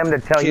 Tell him to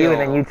tell you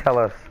and then you tell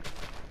us.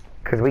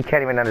 Cause we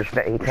can't even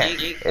understand. He can't.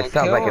 It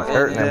sounds like it's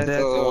hurting him.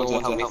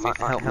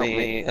 Help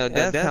me.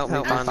 Death help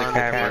me find the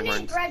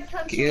cavern.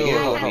 Kill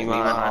help me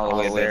mine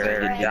all the way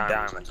there and get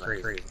diamonds.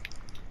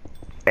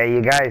 Hey,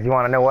 you guys, you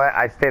want to know what?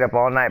 I stayed up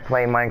all night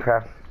playing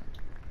Minecraft.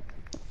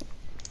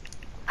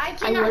 I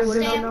cannot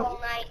stay up all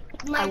night.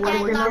 My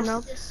dad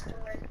lost this sword.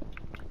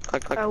 I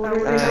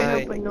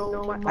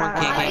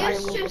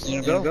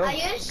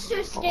used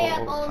to stay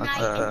up all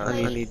night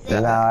and play this.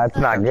 No, it's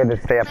not good to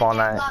stay up all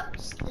night.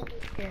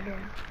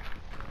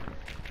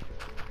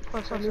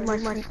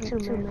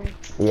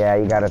 Yeah,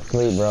 you gotta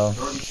sleep, bro.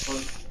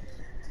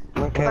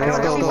 Okay, let's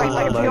go.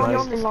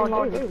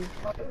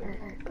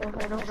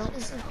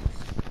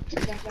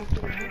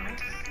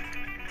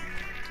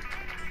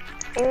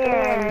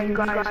 And you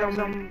guys,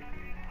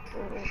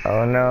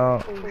 Oh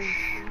no.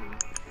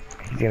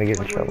 He's gonna get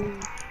in trouble.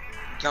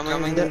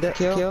 Coming to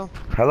kill.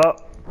 Hello?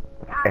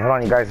 Hey, hold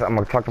on, you guys. I'm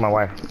gonna talk to my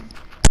wife.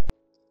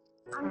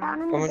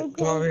 Come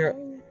over here.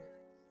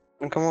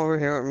 Come over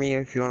here with me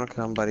if you wanna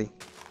come, buddy.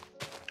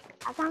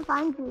 I can't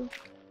find you.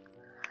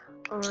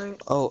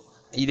 alright. Oh,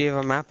 you didn't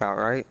have a map out,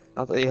 right?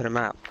 I thought you had a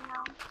map.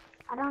 No,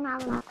 I don't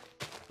have one.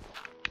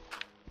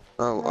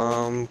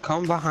 Oh,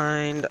 come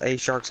behind a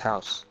shark's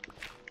house.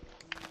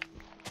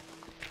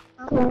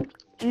 Okay.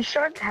 You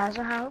shark has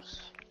a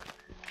house?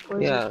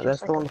 Or is Yeah, it that's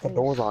just the like one a with the base?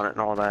 doors on it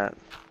and all that.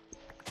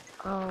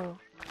 Oh.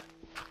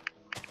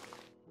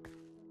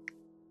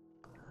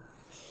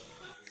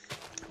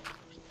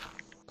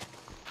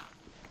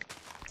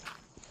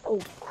 Oh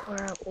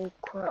crap, oh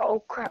crap, oh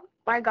crap.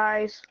 Bye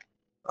guys.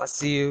 I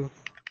see you.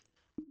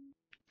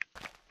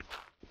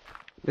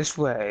 This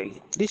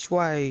way. This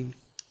way.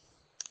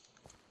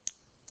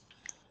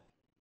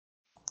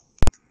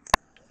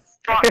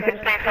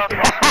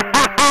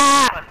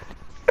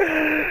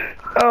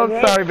 Oh, I'm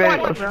sorry, babe.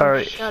 I'm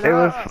sorry. I'm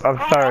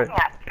sorry.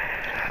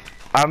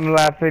 I'm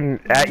laughing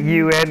at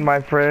you and my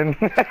friend.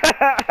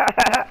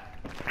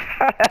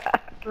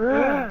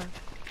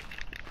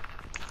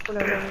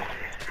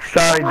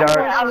 Sorry, Dart.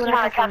 I was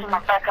trying to catch my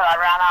friend because I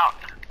ran out.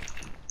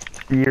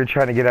 You're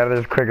trying to get out of there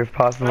as quick as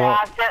possible.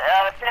 Yeah,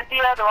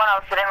 Cynthia, the one that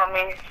was sitting with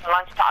me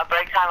lunchtime,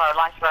 break time or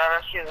lunch,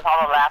 whatever, she was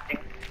all laughing.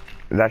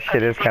 That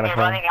shit is kind of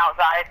funny. Running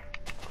outside.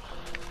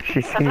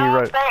 She's The seen you girl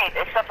run. stayed,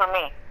 except for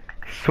me.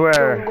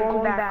 Swear.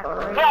 Going back,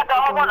 alright. Yeah, they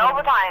all went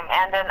overtime,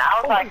 and then I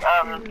was like,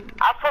 I was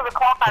supposed to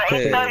clock out at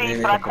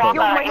 8:30, but I clocked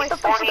out at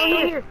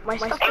 8:40, My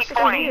stuff is still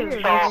 8:40,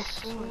 here. so,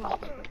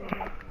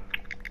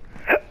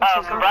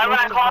 right when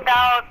I clocked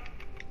out,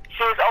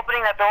 she was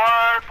opening the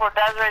door for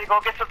Desiree to go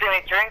get something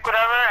to drink,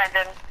 whatever, and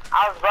then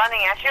I was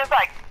running, and she was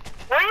like,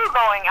 where are you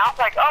going? I was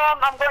like, oh,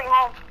 I'm going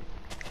home.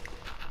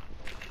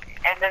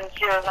 And then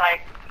she was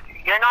like,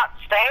 you're not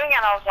staying?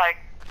 And I was like,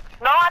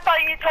 no, I thought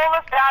you told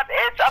us that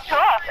it's up to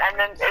us, and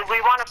then if we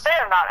want to stay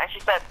or not. And she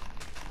said,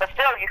 but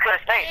still, you could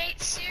have stayed.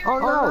 Oh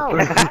no. I was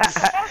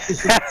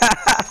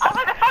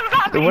like, the fuck does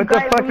that mean? What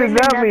the fuck does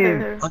that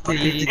mean? Okay,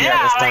 you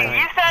Yeah, like,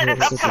 you said it's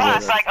up to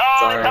us. Like,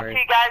 oh, it's up to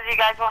you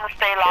guys want to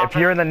stay longer. If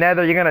you're in the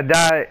nether, you're gonna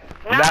die.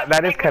 No,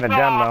 That is kind of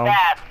dumb, though.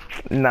 that.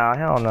 Nah,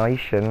 hell no, you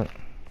shouldn't.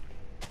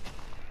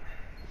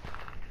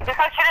 Because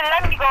she didn't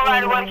let me go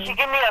right away. She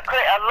gave me a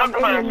look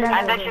first,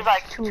 and then she's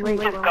like,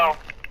 just go.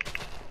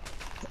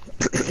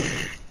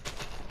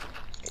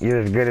 You're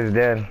as good as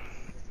dead.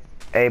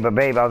 Hey, but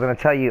babe, I was gonna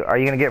tell you, are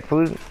you gonna get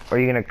food? Or are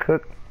you gonna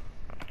cook?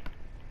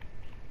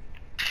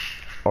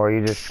 Or are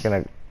you just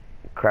gonna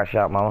crash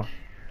out, mama?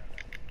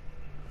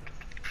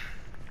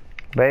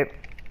 Babe?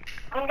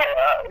 We're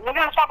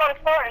gonna stop by the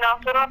store right now,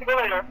 so we don't have to go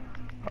later.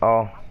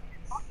 Oh.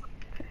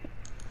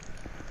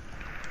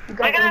 We're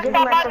gonna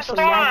stop by the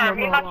store.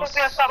 He's not just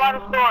gonna stop by the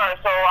store,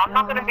 so I'm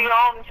not gonna be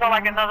home until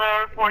like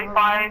another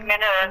 45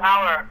 minutes or an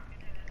hour.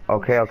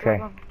 Okay, okay.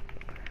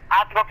 I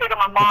have to go pick up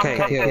my mom.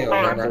 Okay,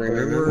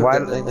 remember Why-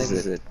 the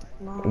exit.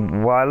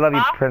 Well, I love you,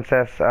 Huh?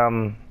 princess.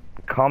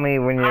 Call me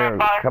when you're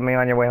Bye. coming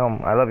on your way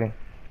home. I love you.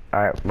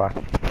 Alright, bye.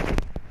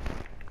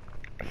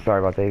 Sorry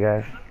about that, you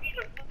guys.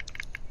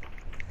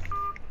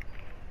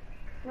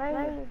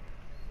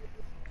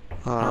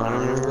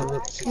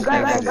 You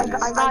guys,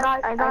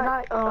 I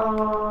got,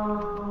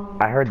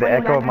 I heard the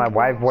echo of my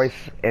wife's voice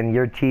in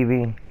your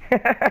TV.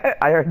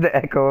 I heard the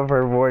echo of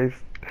her voice.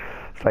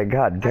 It's like,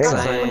 god damn.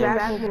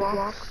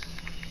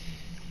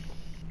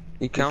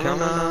 You coming?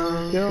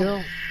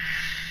 Kill?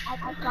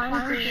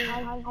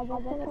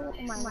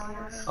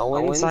 Oh,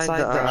 inside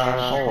the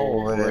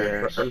hole over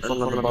there, in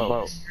front of the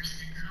boat.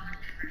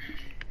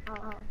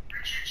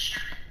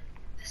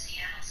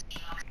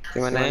 See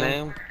my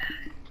name?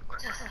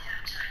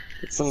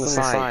 It's on the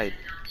side.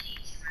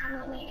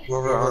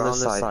 Over on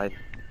this side.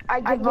 I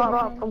give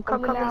up. I'm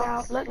coming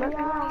out. Let me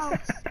out.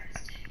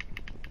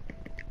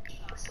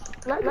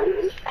 Let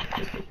me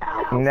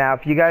out. Now,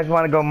 if you guys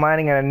want to go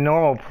mining in a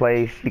normal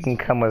place, you can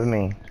come with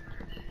me.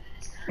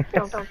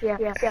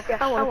 Yeah.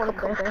 I wanna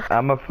come there.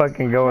 I'ma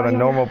fucking go in a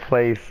normal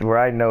place where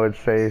I know it's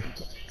safe.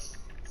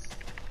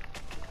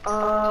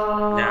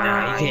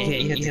 Nah,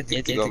 you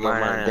can't go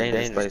mine in a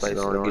dangerous place,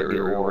 you don't get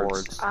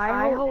rewards.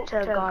 I hope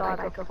to God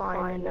I can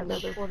find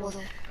another portal.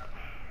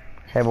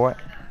 Hey boy,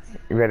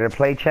 you ready to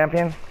play,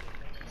 champion?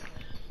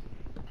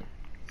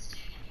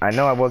 I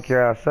know I woke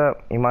your ass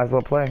up. You might as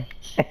well play.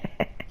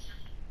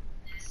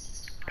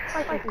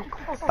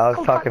 I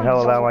was talking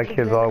hell loud. My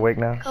kids all awake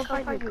now.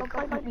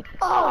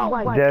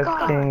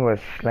 Death King was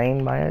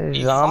slain by a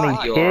zombie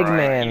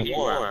pigman.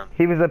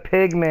 He was a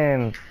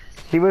pigman.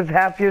 He was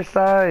half your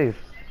size.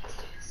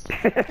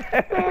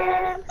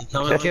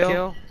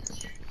 Kill?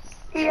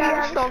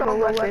 Yeah, stronger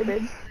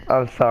weapon.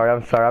 I'm sorry.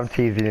 I'm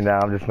teasing you now.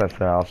 I'm just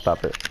messing around. I'll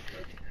stop it.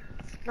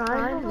 No,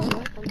 I don't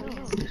know.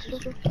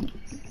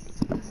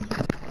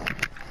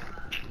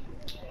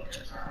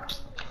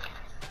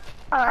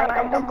 Alright,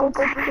 I'm gonna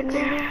go in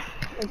there.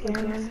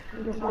 Again.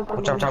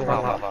 Watch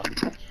out.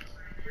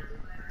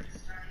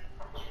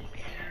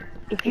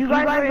 If you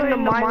guys are in the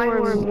mine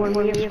where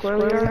we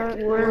have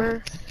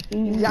were,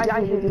 you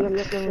guys need to be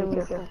extremely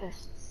careful.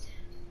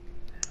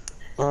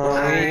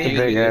 It's a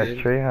big ass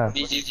tree, huh?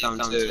 DG come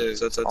too,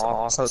 so it's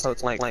awesome. So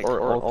it's like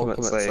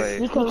ultimate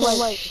slave. Because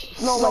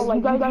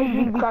you guys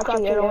need to be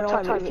crouching at all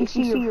times. If you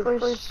see your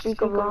first streak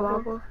of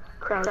lava,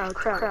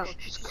 crouch.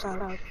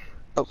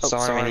 Oh,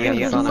 sorry, man,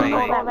 you got I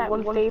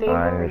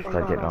need to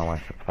start getting all my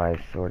supplies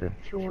sorted.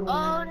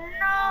 Oh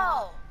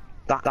no!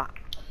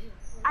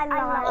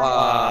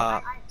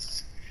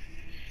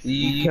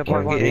 You kept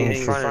on getting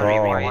in front of me.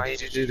 Why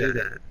did you do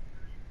that?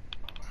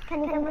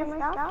 Can you get my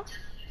stuff?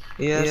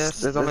 Yes,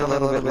 there's only a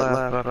little bit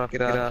left.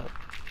 Get up.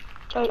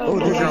 He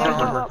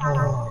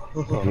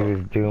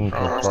was doomed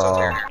to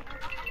fall.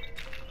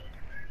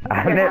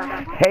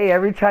 Hey,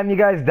 every time you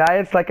guys die,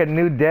 it's like a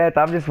new death.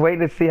 I'm just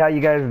waiting to see how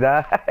you guys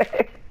die.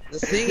 The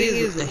thing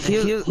is,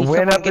 he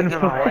went up and I'm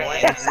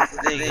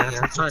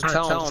trying to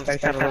tell him, stay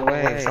out of the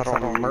way, so I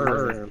don't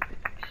murder him.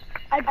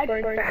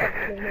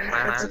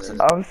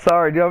 I'm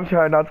sorry, dude. I'm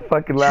trying not to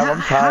fucking laugh.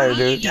 I'm tired,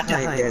 dude.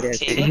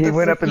 He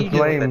went up in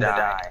flames.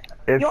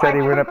 It said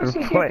he went up in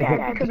flames.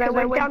 Because I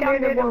went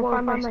down there to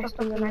find my stuff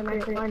and then I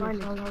couldn't find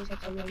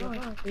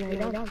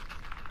it.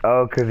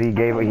 Oh, because he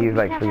gave it. He's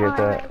like, forget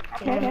that.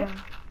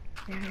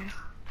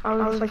 I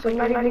was like,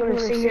 not even gonna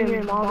sit here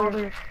and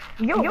bother.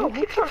 Yo,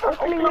 keep on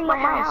opening up my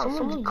house.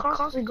 Someone's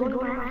constantly going to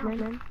my house,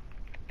 man.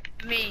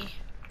 Me.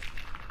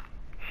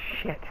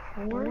 Shit.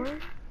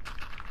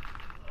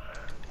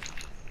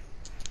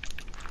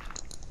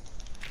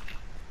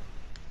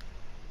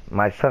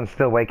 My son's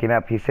still waking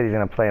up. He said he's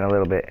gonna play in a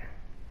little bit.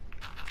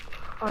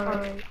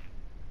 Alright.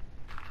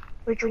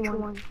 Which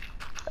one?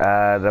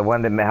 The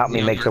one that helped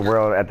me make the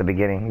world at the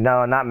beginning.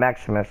 No, not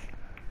Maximus.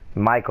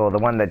 Michael, the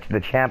one that the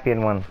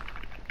champion one.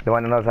 The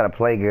one that knows how to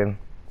play good.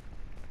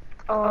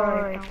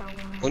 Alright.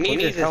 We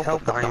need help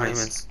with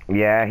diamonds.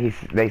 Yeah,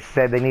 they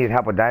said they needed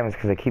help with diamonds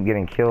because they keep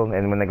getting killed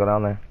and when they go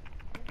down there.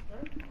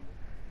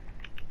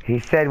 He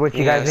said what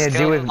you guys need to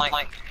do is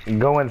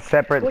go in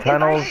separate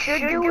tunnels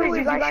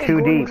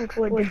too deep.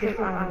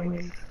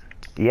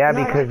 Yeah,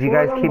 because you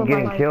guys keep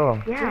getting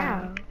killed.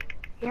 Yeah,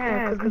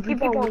 because we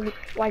keep on,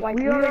 like,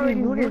 we already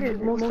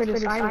looted most of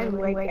this island,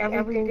 like,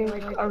 everything,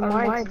 like, our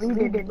mines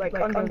looted, like,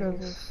 under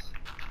this.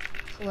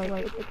 So,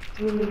 like, it's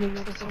really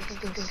necessary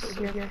to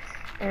sit here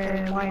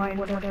and mine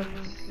whatever.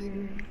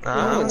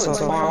 So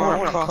far, I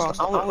want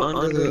to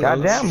under the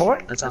Goddamn, boy.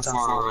 That's how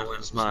far I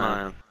want to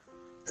mine.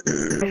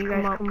 You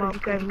guys come up, you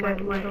guys might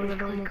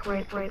literally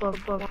right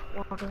above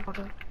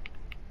water.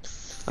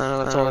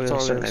 That's all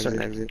there's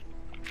an exit.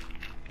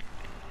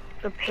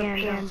 The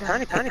panda.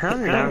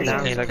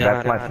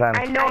 That's my son.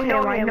 I know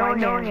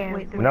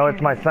him. No,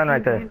 it's my son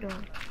right there.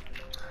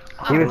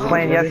 He was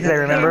playing yesterday,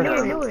 remember?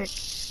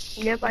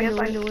 Yep, I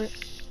knew it.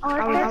 Oh,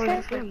 I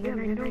was okay,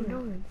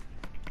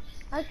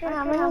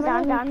 how many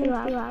diamonds do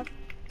you have?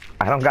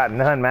 I don't got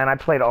none, man. I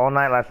played all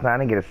night last night. I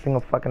didn't get a single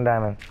fucking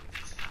diamond.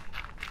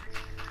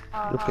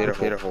 You're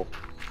pitiful.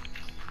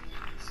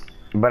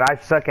 But I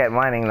suck at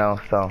mining though,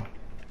 so.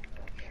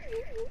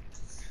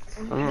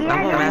 I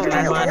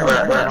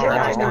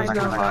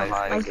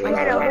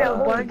had a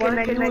bargain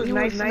that he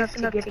was nice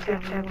enough to get to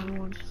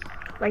everyone.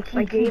 Like,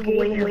 he gave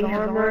away his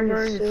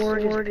armor, his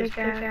sword, his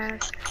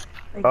pickaxe.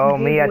 Oh,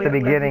 me at the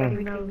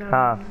beginning,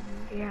 huh?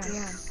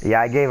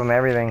 Yeah, I gave him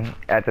everything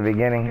at the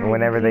beginning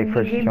whenever they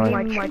first joined.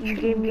 Only thing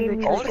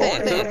I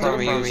took from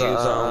me was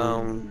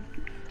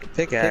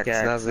pickaxe.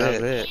 That's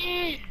it.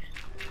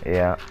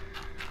 Yeah.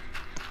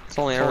 It's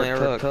only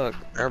ever took.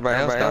 Everybody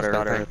else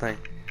got everything.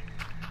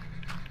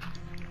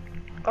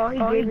 All he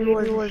gave me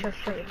was just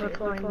a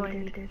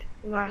needed.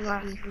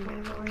 Last week.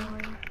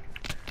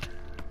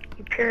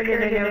 He paired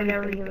it and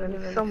everything,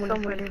 and someone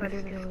put it in.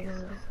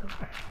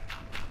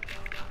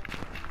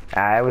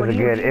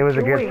 It was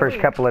a good first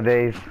couple of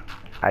days.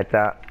 I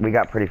thought we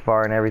got pretty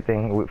far and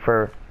everything.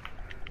 For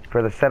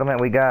the settlement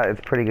we got,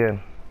 it's pretty good.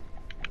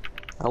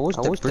 I wish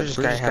the British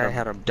guy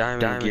had a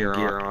diamond gear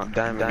on.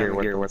 Diamond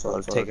gear with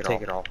us. Take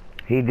it all.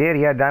 He did.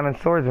 He had diamond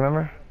swords,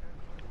 remember?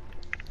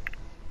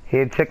 He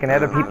had taken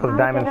other people's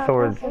diamond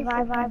swords.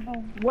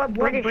 What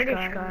British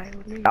guy?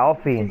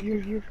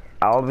 Alfie.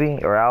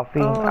 Alvy or Alfie?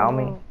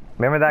 Almy.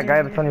 Remember that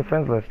guy that's on your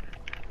friends list?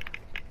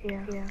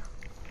 Yeah.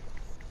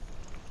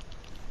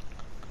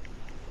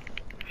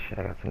 Shit,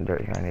 I got some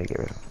dirt here I need to get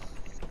rid of.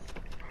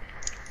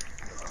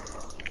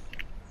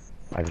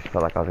 I just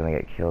felt like I was gonna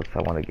get killed, so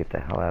I wanted to get the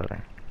hell out of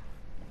there.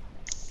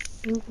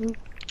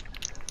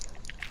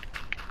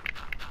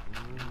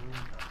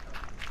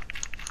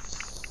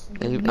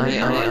 I'm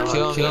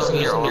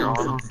using your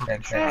arm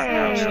protection.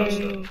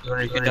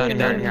 You're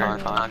done here.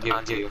 I'll give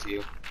it to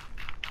you.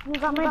 You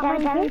got my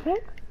diamond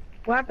pick?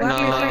 What? No,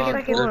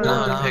 pick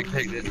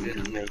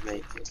this.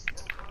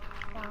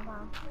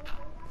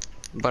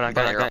 But I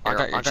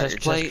got your chest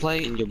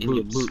plate and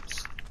your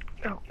boots.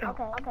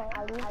 Okay,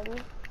 I do.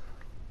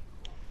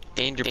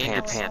 And your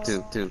pants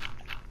too. Okay.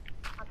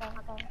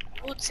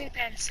 Boots and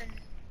pants and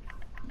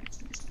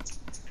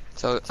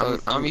So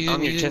I'm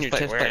using your chest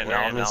plate right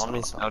now.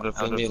 I'll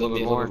defend me a little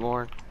bit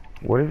more.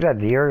 What is that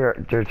deer?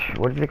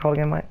 What is it called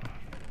again, Mike?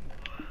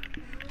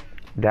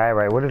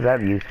 Diorite. What is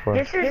that used for?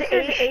 This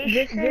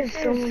is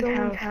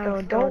someone's house,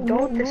 though. Don't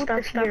move the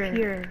stuff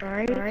here.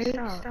 Alright?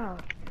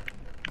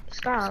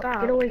 Stop.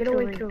 Get away.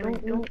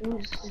 Don't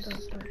move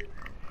stuff.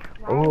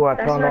 Ooh, I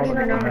found all not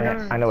even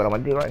I know what I'm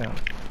gonna do right now.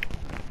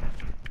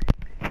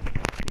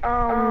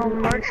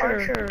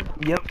 Archer.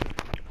 Yep.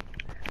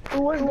 Who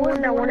was the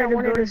one that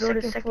wanted to build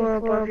a second floor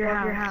above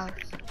your house?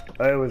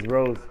 Oh, it was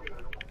Rose.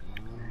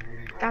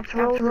 That's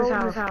Rose's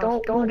house.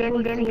 Don't get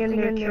anything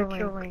in there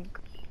killing.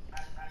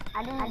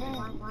 I didn't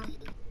want one.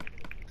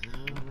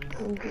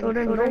 So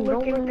then don't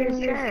look in his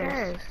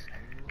chest.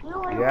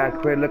 Yeah,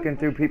 quit looking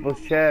through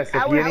people's chests.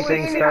 If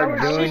anything, start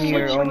doing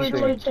your own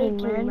thing.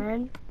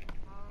 Man.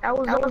 That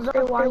was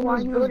the why he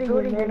was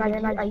building it,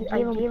 and I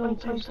gave him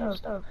some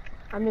stuff.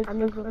 I'm not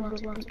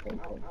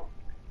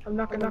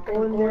gonna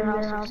go in their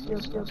house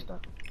and steal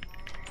stuff.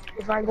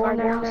 If I go in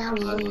their house and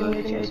look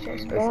in his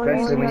chest,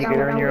 especially when you can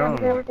earn your own.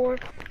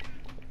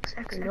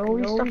 The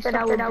only stuff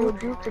that I would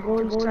do to go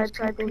inside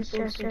people's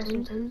chests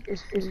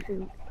is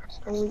food.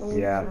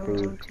 Yeah,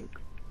 food.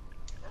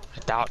 I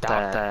doubt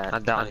that. I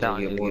doubt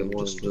you get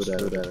more food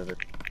out of it.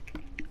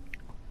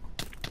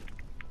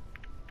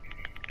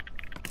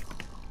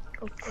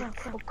 Oh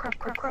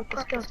crap,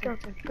 let's go.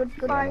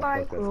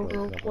 Goodbye,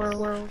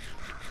 world.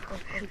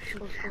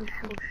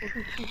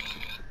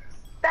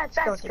 That's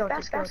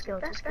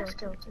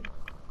skeleton.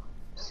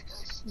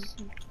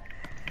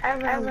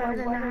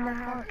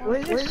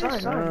 Where's your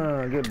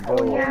son? Good boy.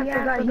 Oh yeah,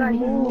 I forgot he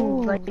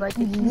moved. Like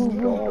he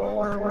moved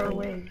all the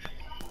way.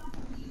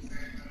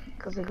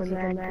 Because of the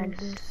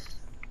madness.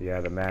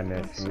 Yeah, the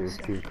madness is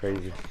too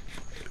crazy.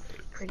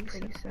 Pretty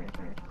sad.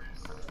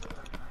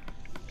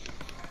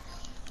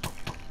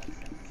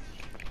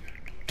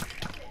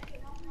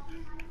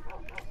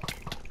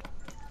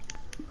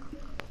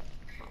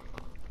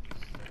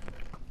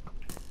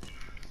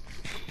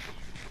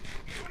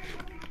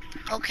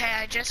 okay,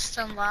 I just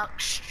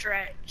unlocked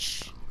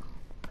stretch.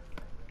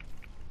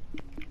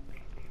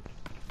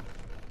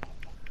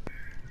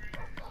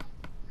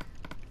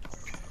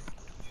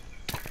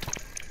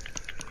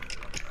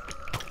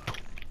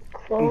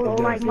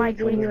 Close my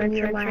door when you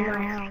enter my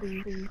house,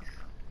 please.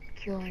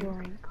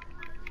 Killing.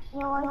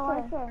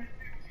 Archer,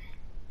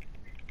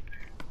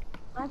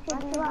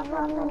 do you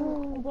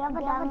have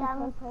a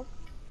diamond pick?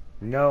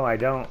 No, I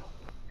don't.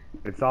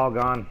 It's all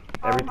gone.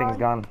 Everything's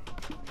gone.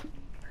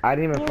 I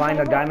didn't even find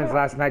no diamonds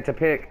last night to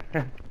pick.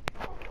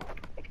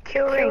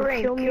 Kill me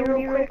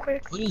real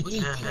quick. What are you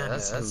doing?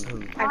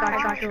 I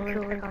got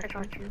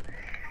you.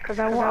 Cause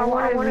I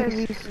want to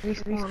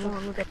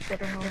respawn with that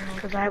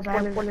because I have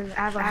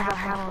a half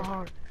a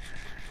heart.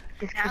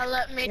 Now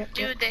let me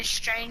do the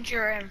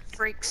Stranger and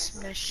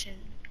Freaks mission.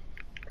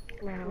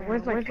 Now,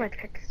 where's my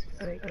text?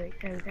 You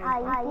see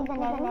the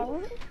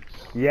name?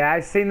 Yeah, I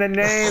seen the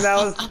name. That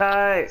was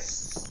tight.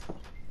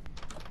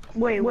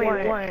 Wait,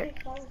 what?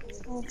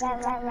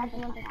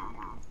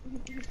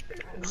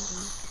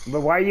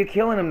 But why are you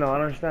killing him though? I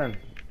don't understand.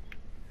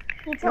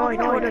 No, I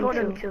told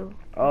him to.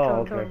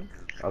 Oh, okay.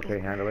 Okay,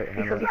 handle it.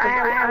 Because I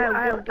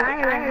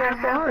have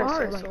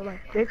heart, so like,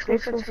 it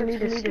makes sense for me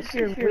to sit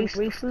here and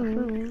waste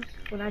food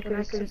when I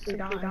can simply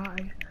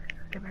die.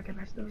 Get back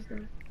those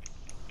things.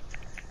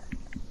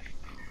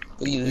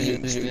 What do you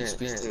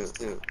experience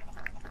too?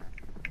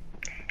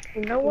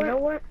 You know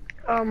what?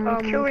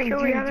 Killing,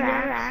 do you have an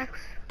axe?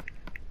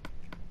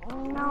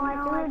 No, I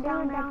threw it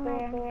down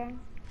there.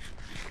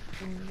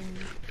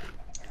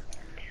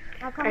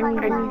 I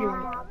need it.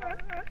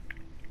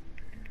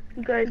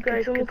 You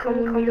guys, come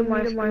meet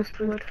my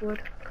foot,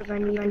 because I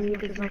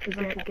need as much as I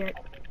can get.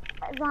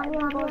 Zombie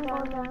on board.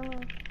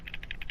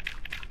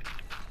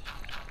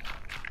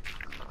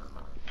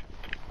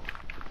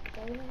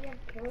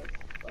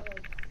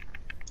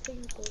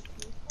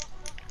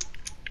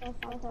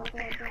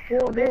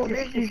 Whoa,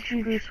 this is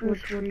juice was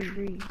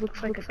free.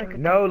 Looks like a...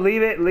 No,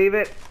 leave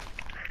it.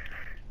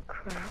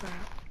 Crap.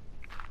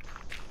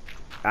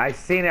 I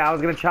seen it. I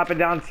was gonna chop it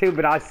down too,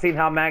 but I seen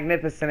how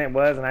magnificent it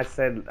was, and I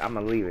said I'm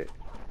gonna leave it.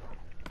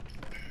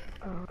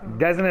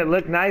 Doesn't it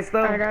look nice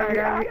though?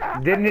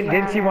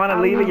 Didn't you want to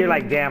leave it? You're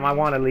like, damn, I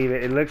want to leave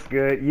it. It looks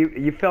good.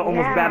 You felt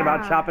almost bad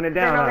about chopping it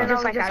down.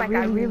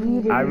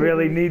 Huh? I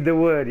really need the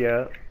wood,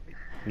 yeah.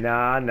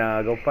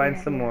 Nah, go find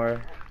some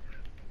more.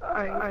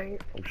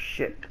 Alright. Oh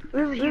shit. See,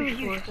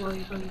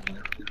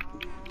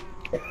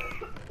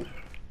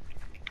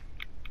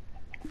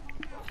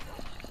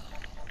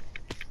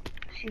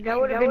 that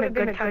would have been a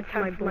good time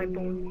for my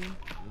bone.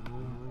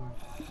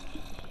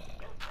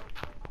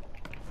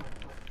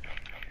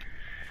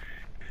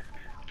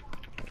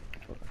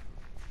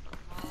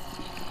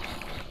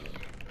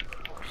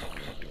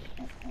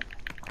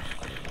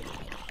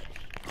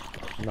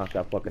 Knock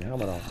that fucking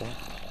helmet off, boy.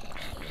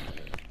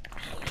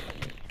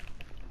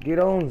 Get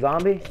on,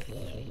 zombie.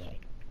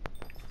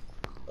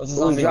 What's the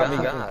zombie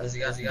got? Does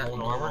he got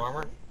golden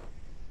armor?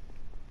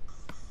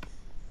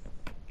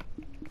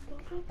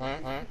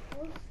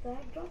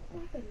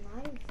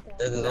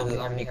 Does the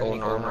zombie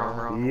golden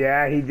armor?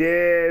 Yeah, he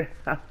did.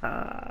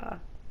 How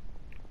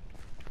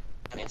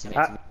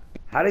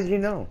did you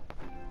know?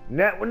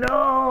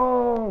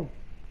 No!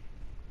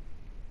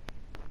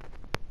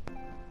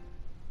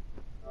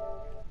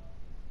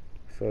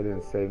 So it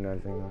didn't save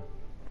nothing.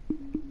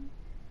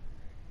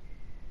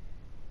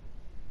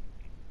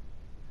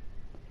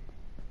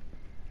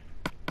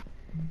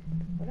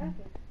 What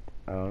happened?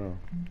 I don't know.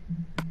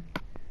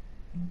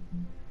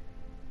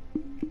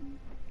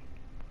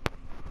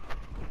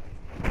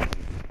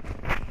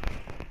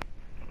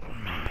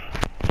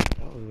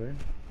 That was weird.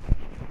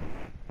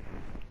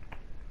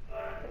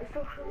 It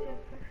still shows you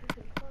have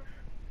PlayStation Plus.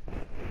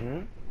 Hmm?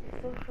 It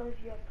still shows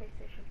you have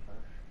PlayStation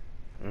Plus.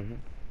 Mm-hmm.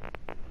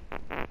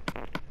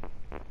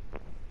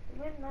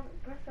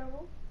 Press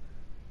double.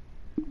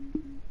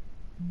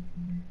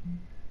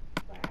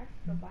 Last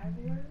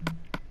survival.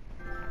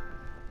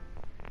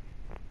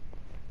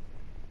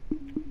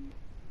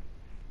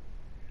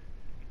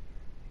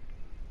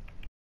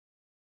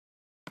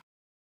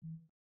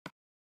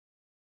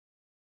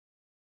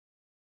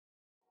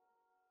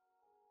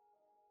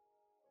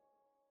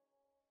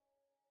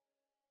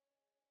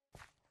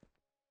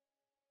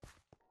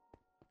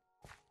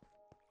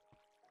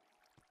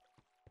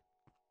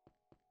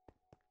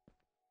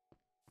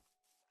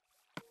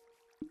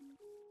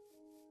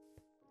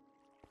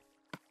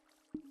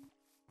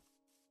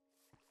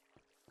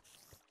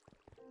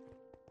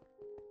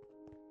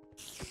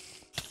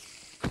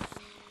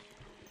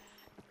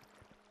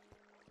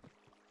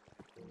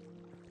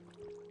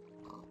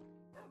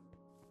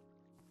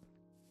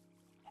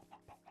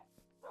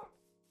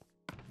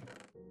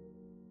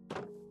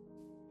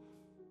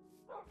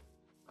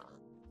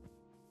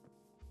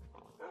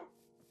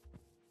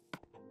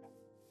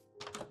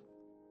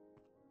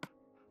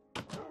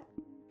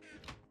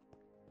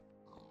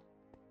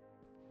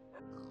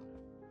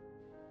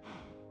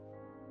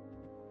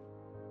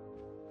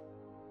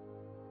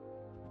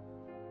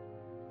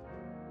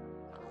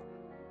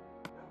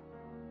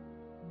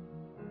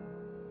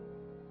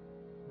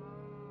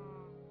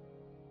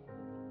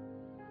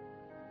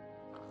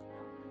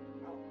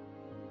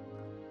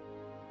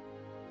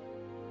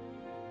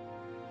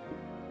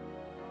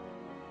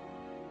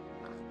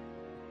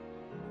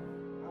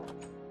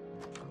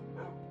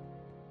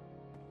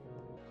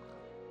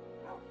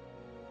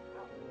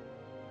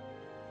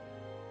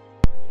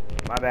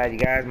 My bad, you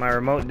guys. My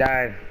remote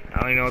died.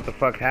 I don't even know what the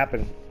fuck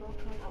happened.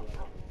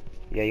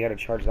 Yeah, you gotta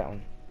charge that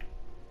one.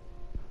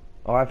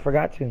 Oh, I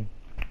forgot to.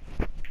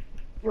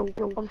 Yo,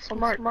 I'm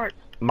smart.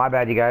 My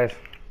bad, you guys.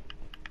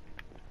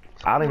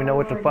 I don't even know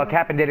what the fuck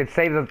happened. Did it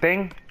save the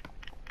thing?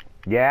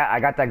 Yeah, I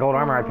got that gold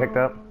armor I picked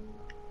up.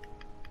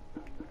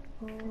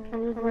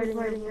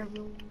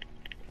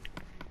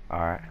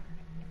 Alright.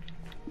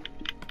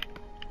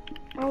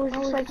 I was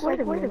just like,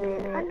 wait a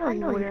minute. I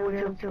know you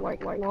wouldn't have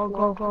like log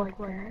off like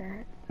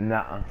that.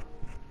 Nuh-uh.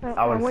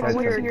 I would have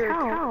said your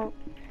account.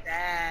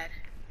 Dad.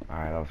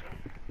 Alright, that was...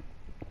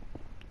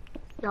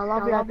 Y'all,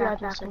 I'll be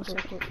back in a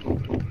second.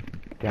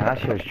 Damn, that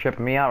shit is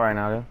tripping me out right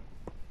now, dude.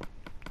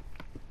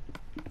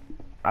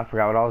 I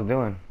forgot what I was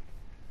doing.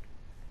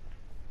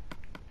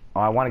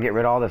 Oh, I want to get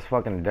rid of all this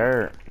fucking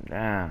dirt.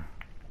 Damn.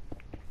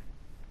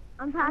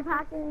 I'm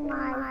practicing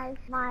my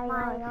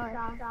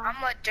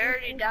I'm a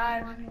dirty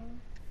dive.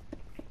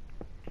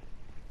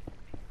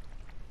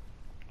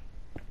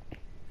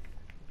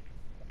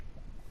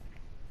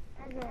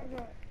 I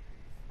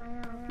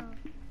know.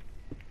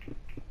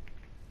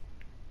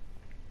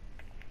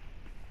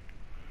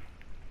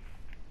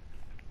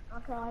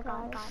 Okay, I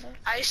got it.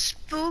 I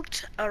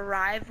spooked a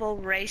rival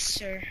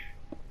racer.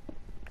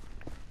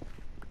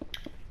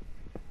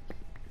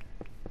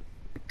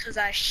 Cause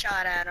I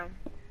shot at him.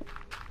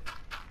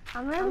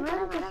 I'm really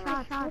good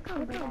at shots. I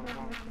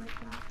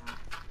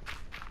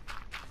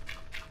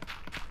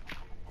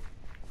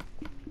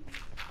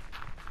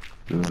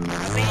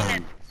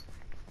mean,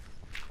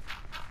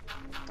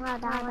 Well,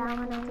 that one I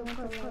need to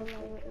put a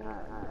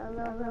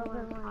little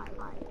bit more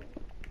highlight.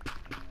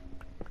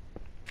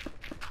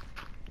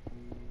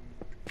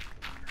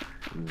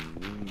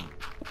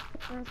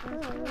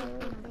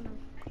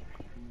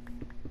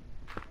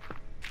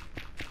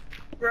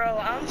 Bro,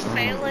 I'm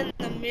failing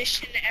the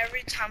mission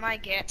every time I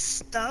get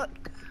stuck.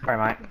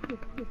 Alright, Mike.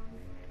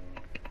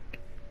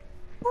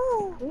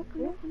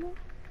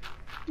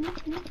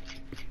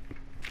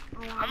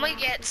 I'm gonna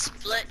get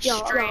split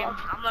stream.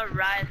 I'm gonna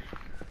ride.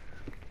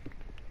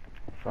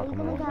 Fuck, I'm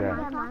almost dead.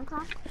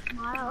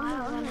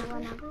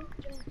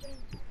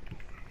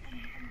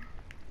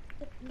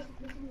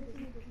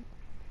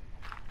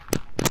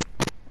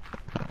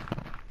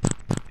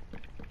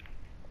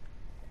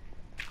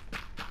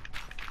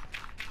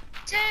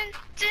 Dun,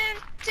 dun,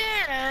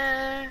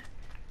 dun.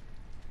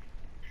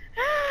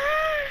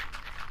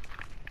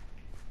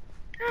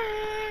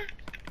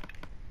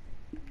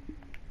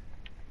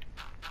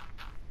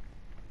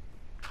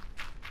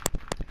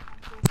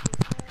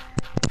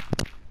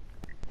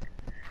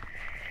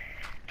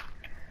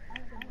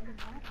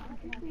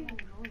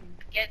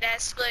 Get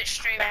that split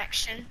stream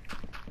action.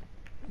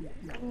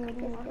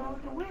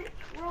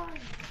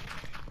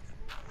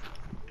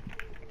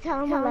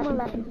 Tell him I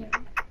love you.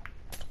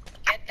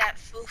 Get that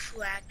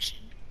foo-foo action.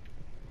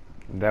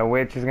 The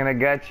witch is gonna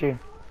gut you.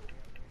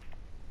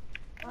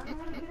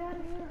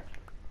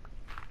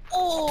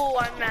 Oh,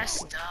 I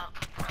messed up.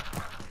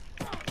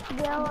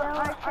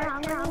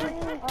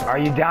 Are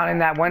you down in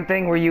that one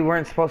thing where you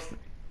weren't supposed to,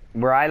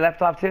 where I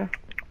left off to?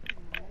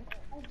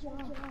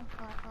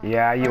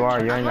 Yeah, you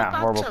are. You're in that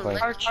horrible place.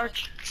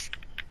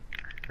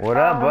 What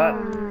up,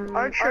 bud?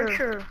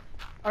 Archer.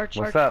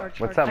 What's up?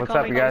 What's up? What's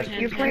up, you guys?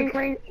 You're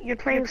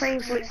playing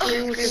split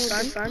screen with your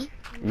son?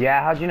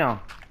 Yeah, how'd you know?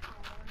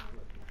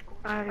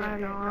 I don't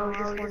know. I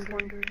was just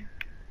wondering.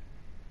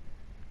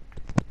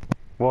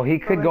 Well, he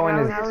could go in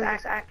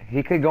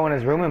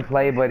his room and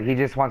play, but he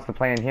just wants to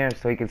play in here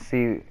so he can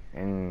see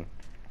and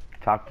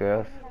talk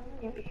to us.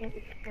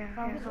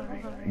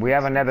 We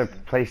have another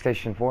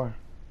PlayStation 4.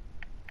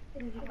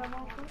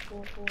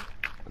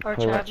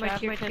 Archer, I have my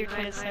tier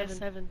 10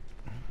 7.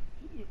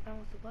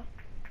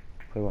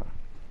 Play what?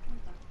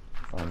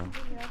 Oh, no.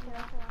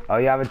 Oh,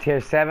 you have a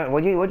tier 7?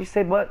 What'd you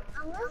say, bud?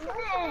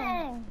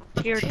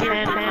 Tier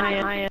 10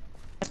 I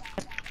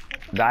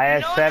The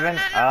IS7?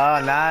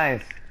 Oh,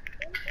 nice.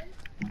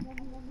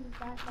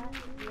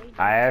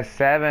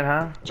 IS7,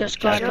 huh? Just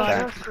got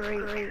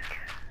great.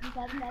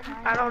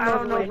 I don't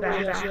know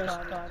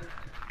that.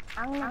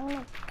 I'm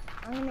gonna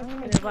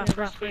It's my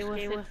first game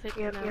with it.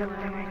 Yeah,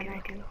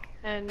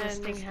 and this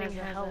thing has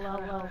a hell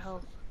lot of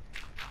health.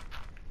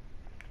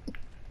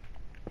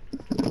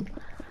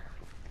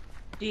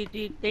 They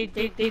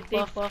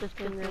buffed this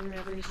thing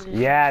recently.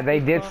 Yeah, they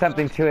did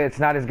something to it. It's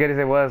not as good as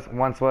it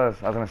once was.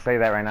 I was gonna say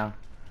that right now.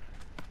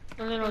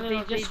 No,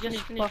 they just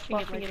finished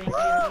buffing it,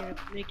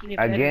 making it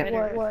better.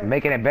 Again,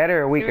 making it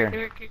better or weaker?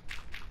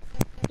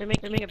 They're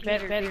making it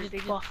better. They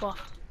just buffed.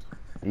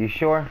 You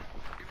sure?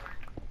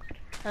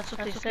 That's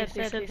what they said.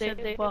 They said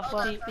they buffed.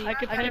 I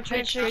could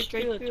penetrate straight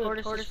through the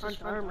tortoise's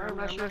front armor. I'm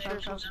not sure if I'm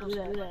supposed to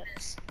do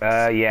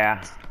that.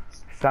 Yeah.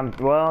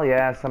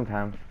 Yeah,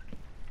 sometimes.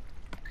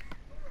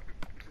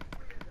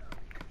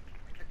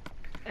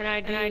 And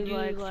I do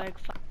like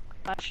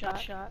 5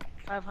 shot,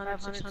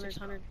 500,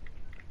 600.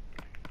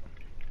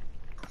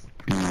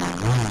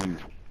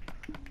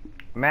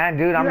 Man,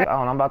 dude, I'm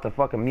about to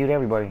fucking mute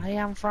everybody.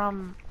 I'm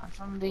from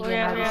the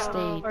United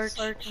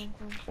States.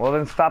 Well,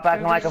 then stop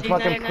acting like a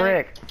fucking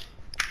prick.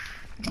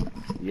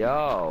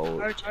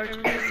 Yo,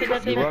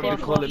 you won't be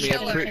calling me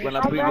a prick when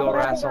I put your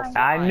ass off.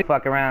 I knew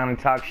fuck around and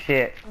talk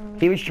shit.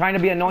 He was trying to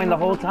be annoying the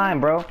whole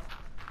time, bro.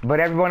 But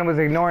everyone was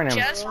ignoring him.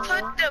 Just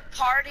put the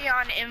party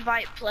on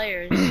invite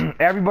players.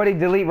 Everybody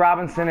delete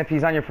Robinson if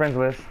he's on your friends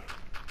list.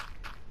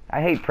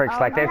 I hate pricks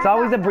like that. It's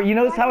always you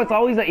notice how it's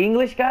always an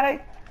English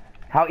guy?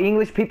 How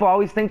English people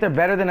always think they're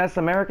better than us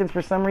Americans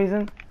for some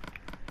reason?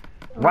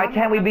 Why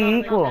can't we be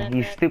equal,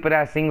 you stupid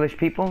ass English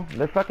people?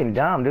 They're fucking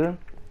dumb, dude.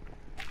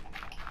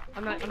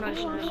 I'm not sure.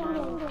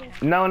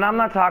 No, I'm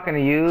not talking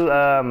to you,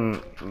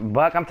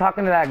 Buck. I'm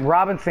talking to that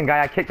Robinson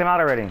guy. I kicked him out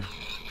already.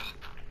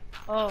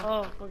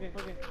 Oh, okay.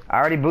 I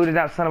already booted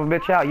that son of a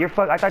bitch out.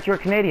 I thought you were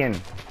Canadian. No,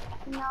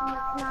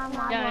 it's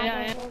not.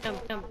 Yeah.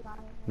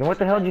 Then what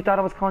the hell did you thought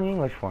I was calling you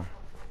English for?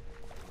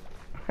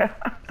 No,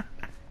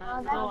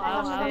 I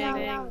was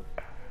saying,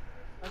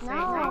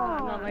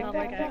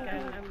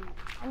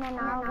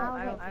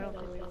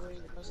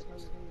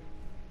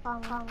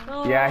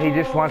 Yeah, he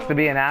just wants to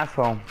be an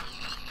asshole.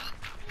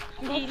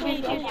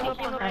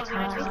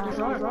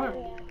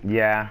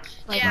 Yeah.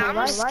 Yeah,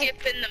 I'm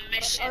skipping the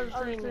mission.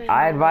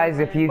 I advise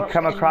if you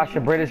come across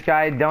a British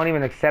guy, don't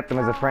even accept him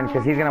as a friend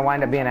because he's gonna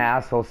wind up being an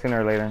asshole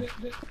sooner or later.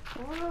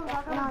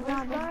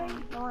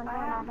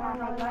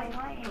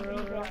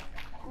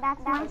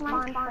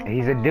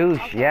 He's a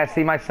douche. Yeah,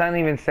 see, my son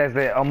even says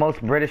that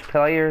most British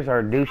players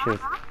are douches.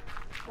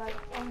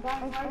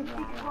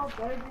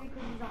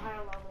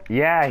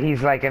 Yeah,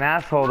 he's like an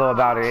asshole though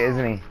about it,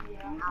 isn't he?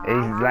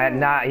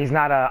 He's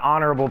not an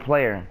honorable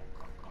player.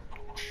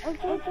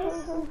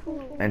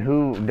 And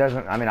who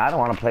doesn't? I mean, I don't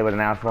want to play with an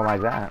asshole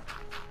like that.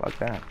 Fuck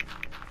that.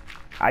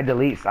 I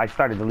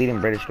started deleting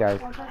British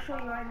guys.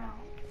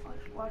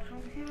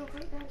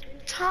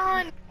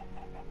 Ton.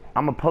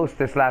 I'm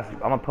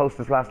gonna post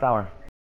this last hour.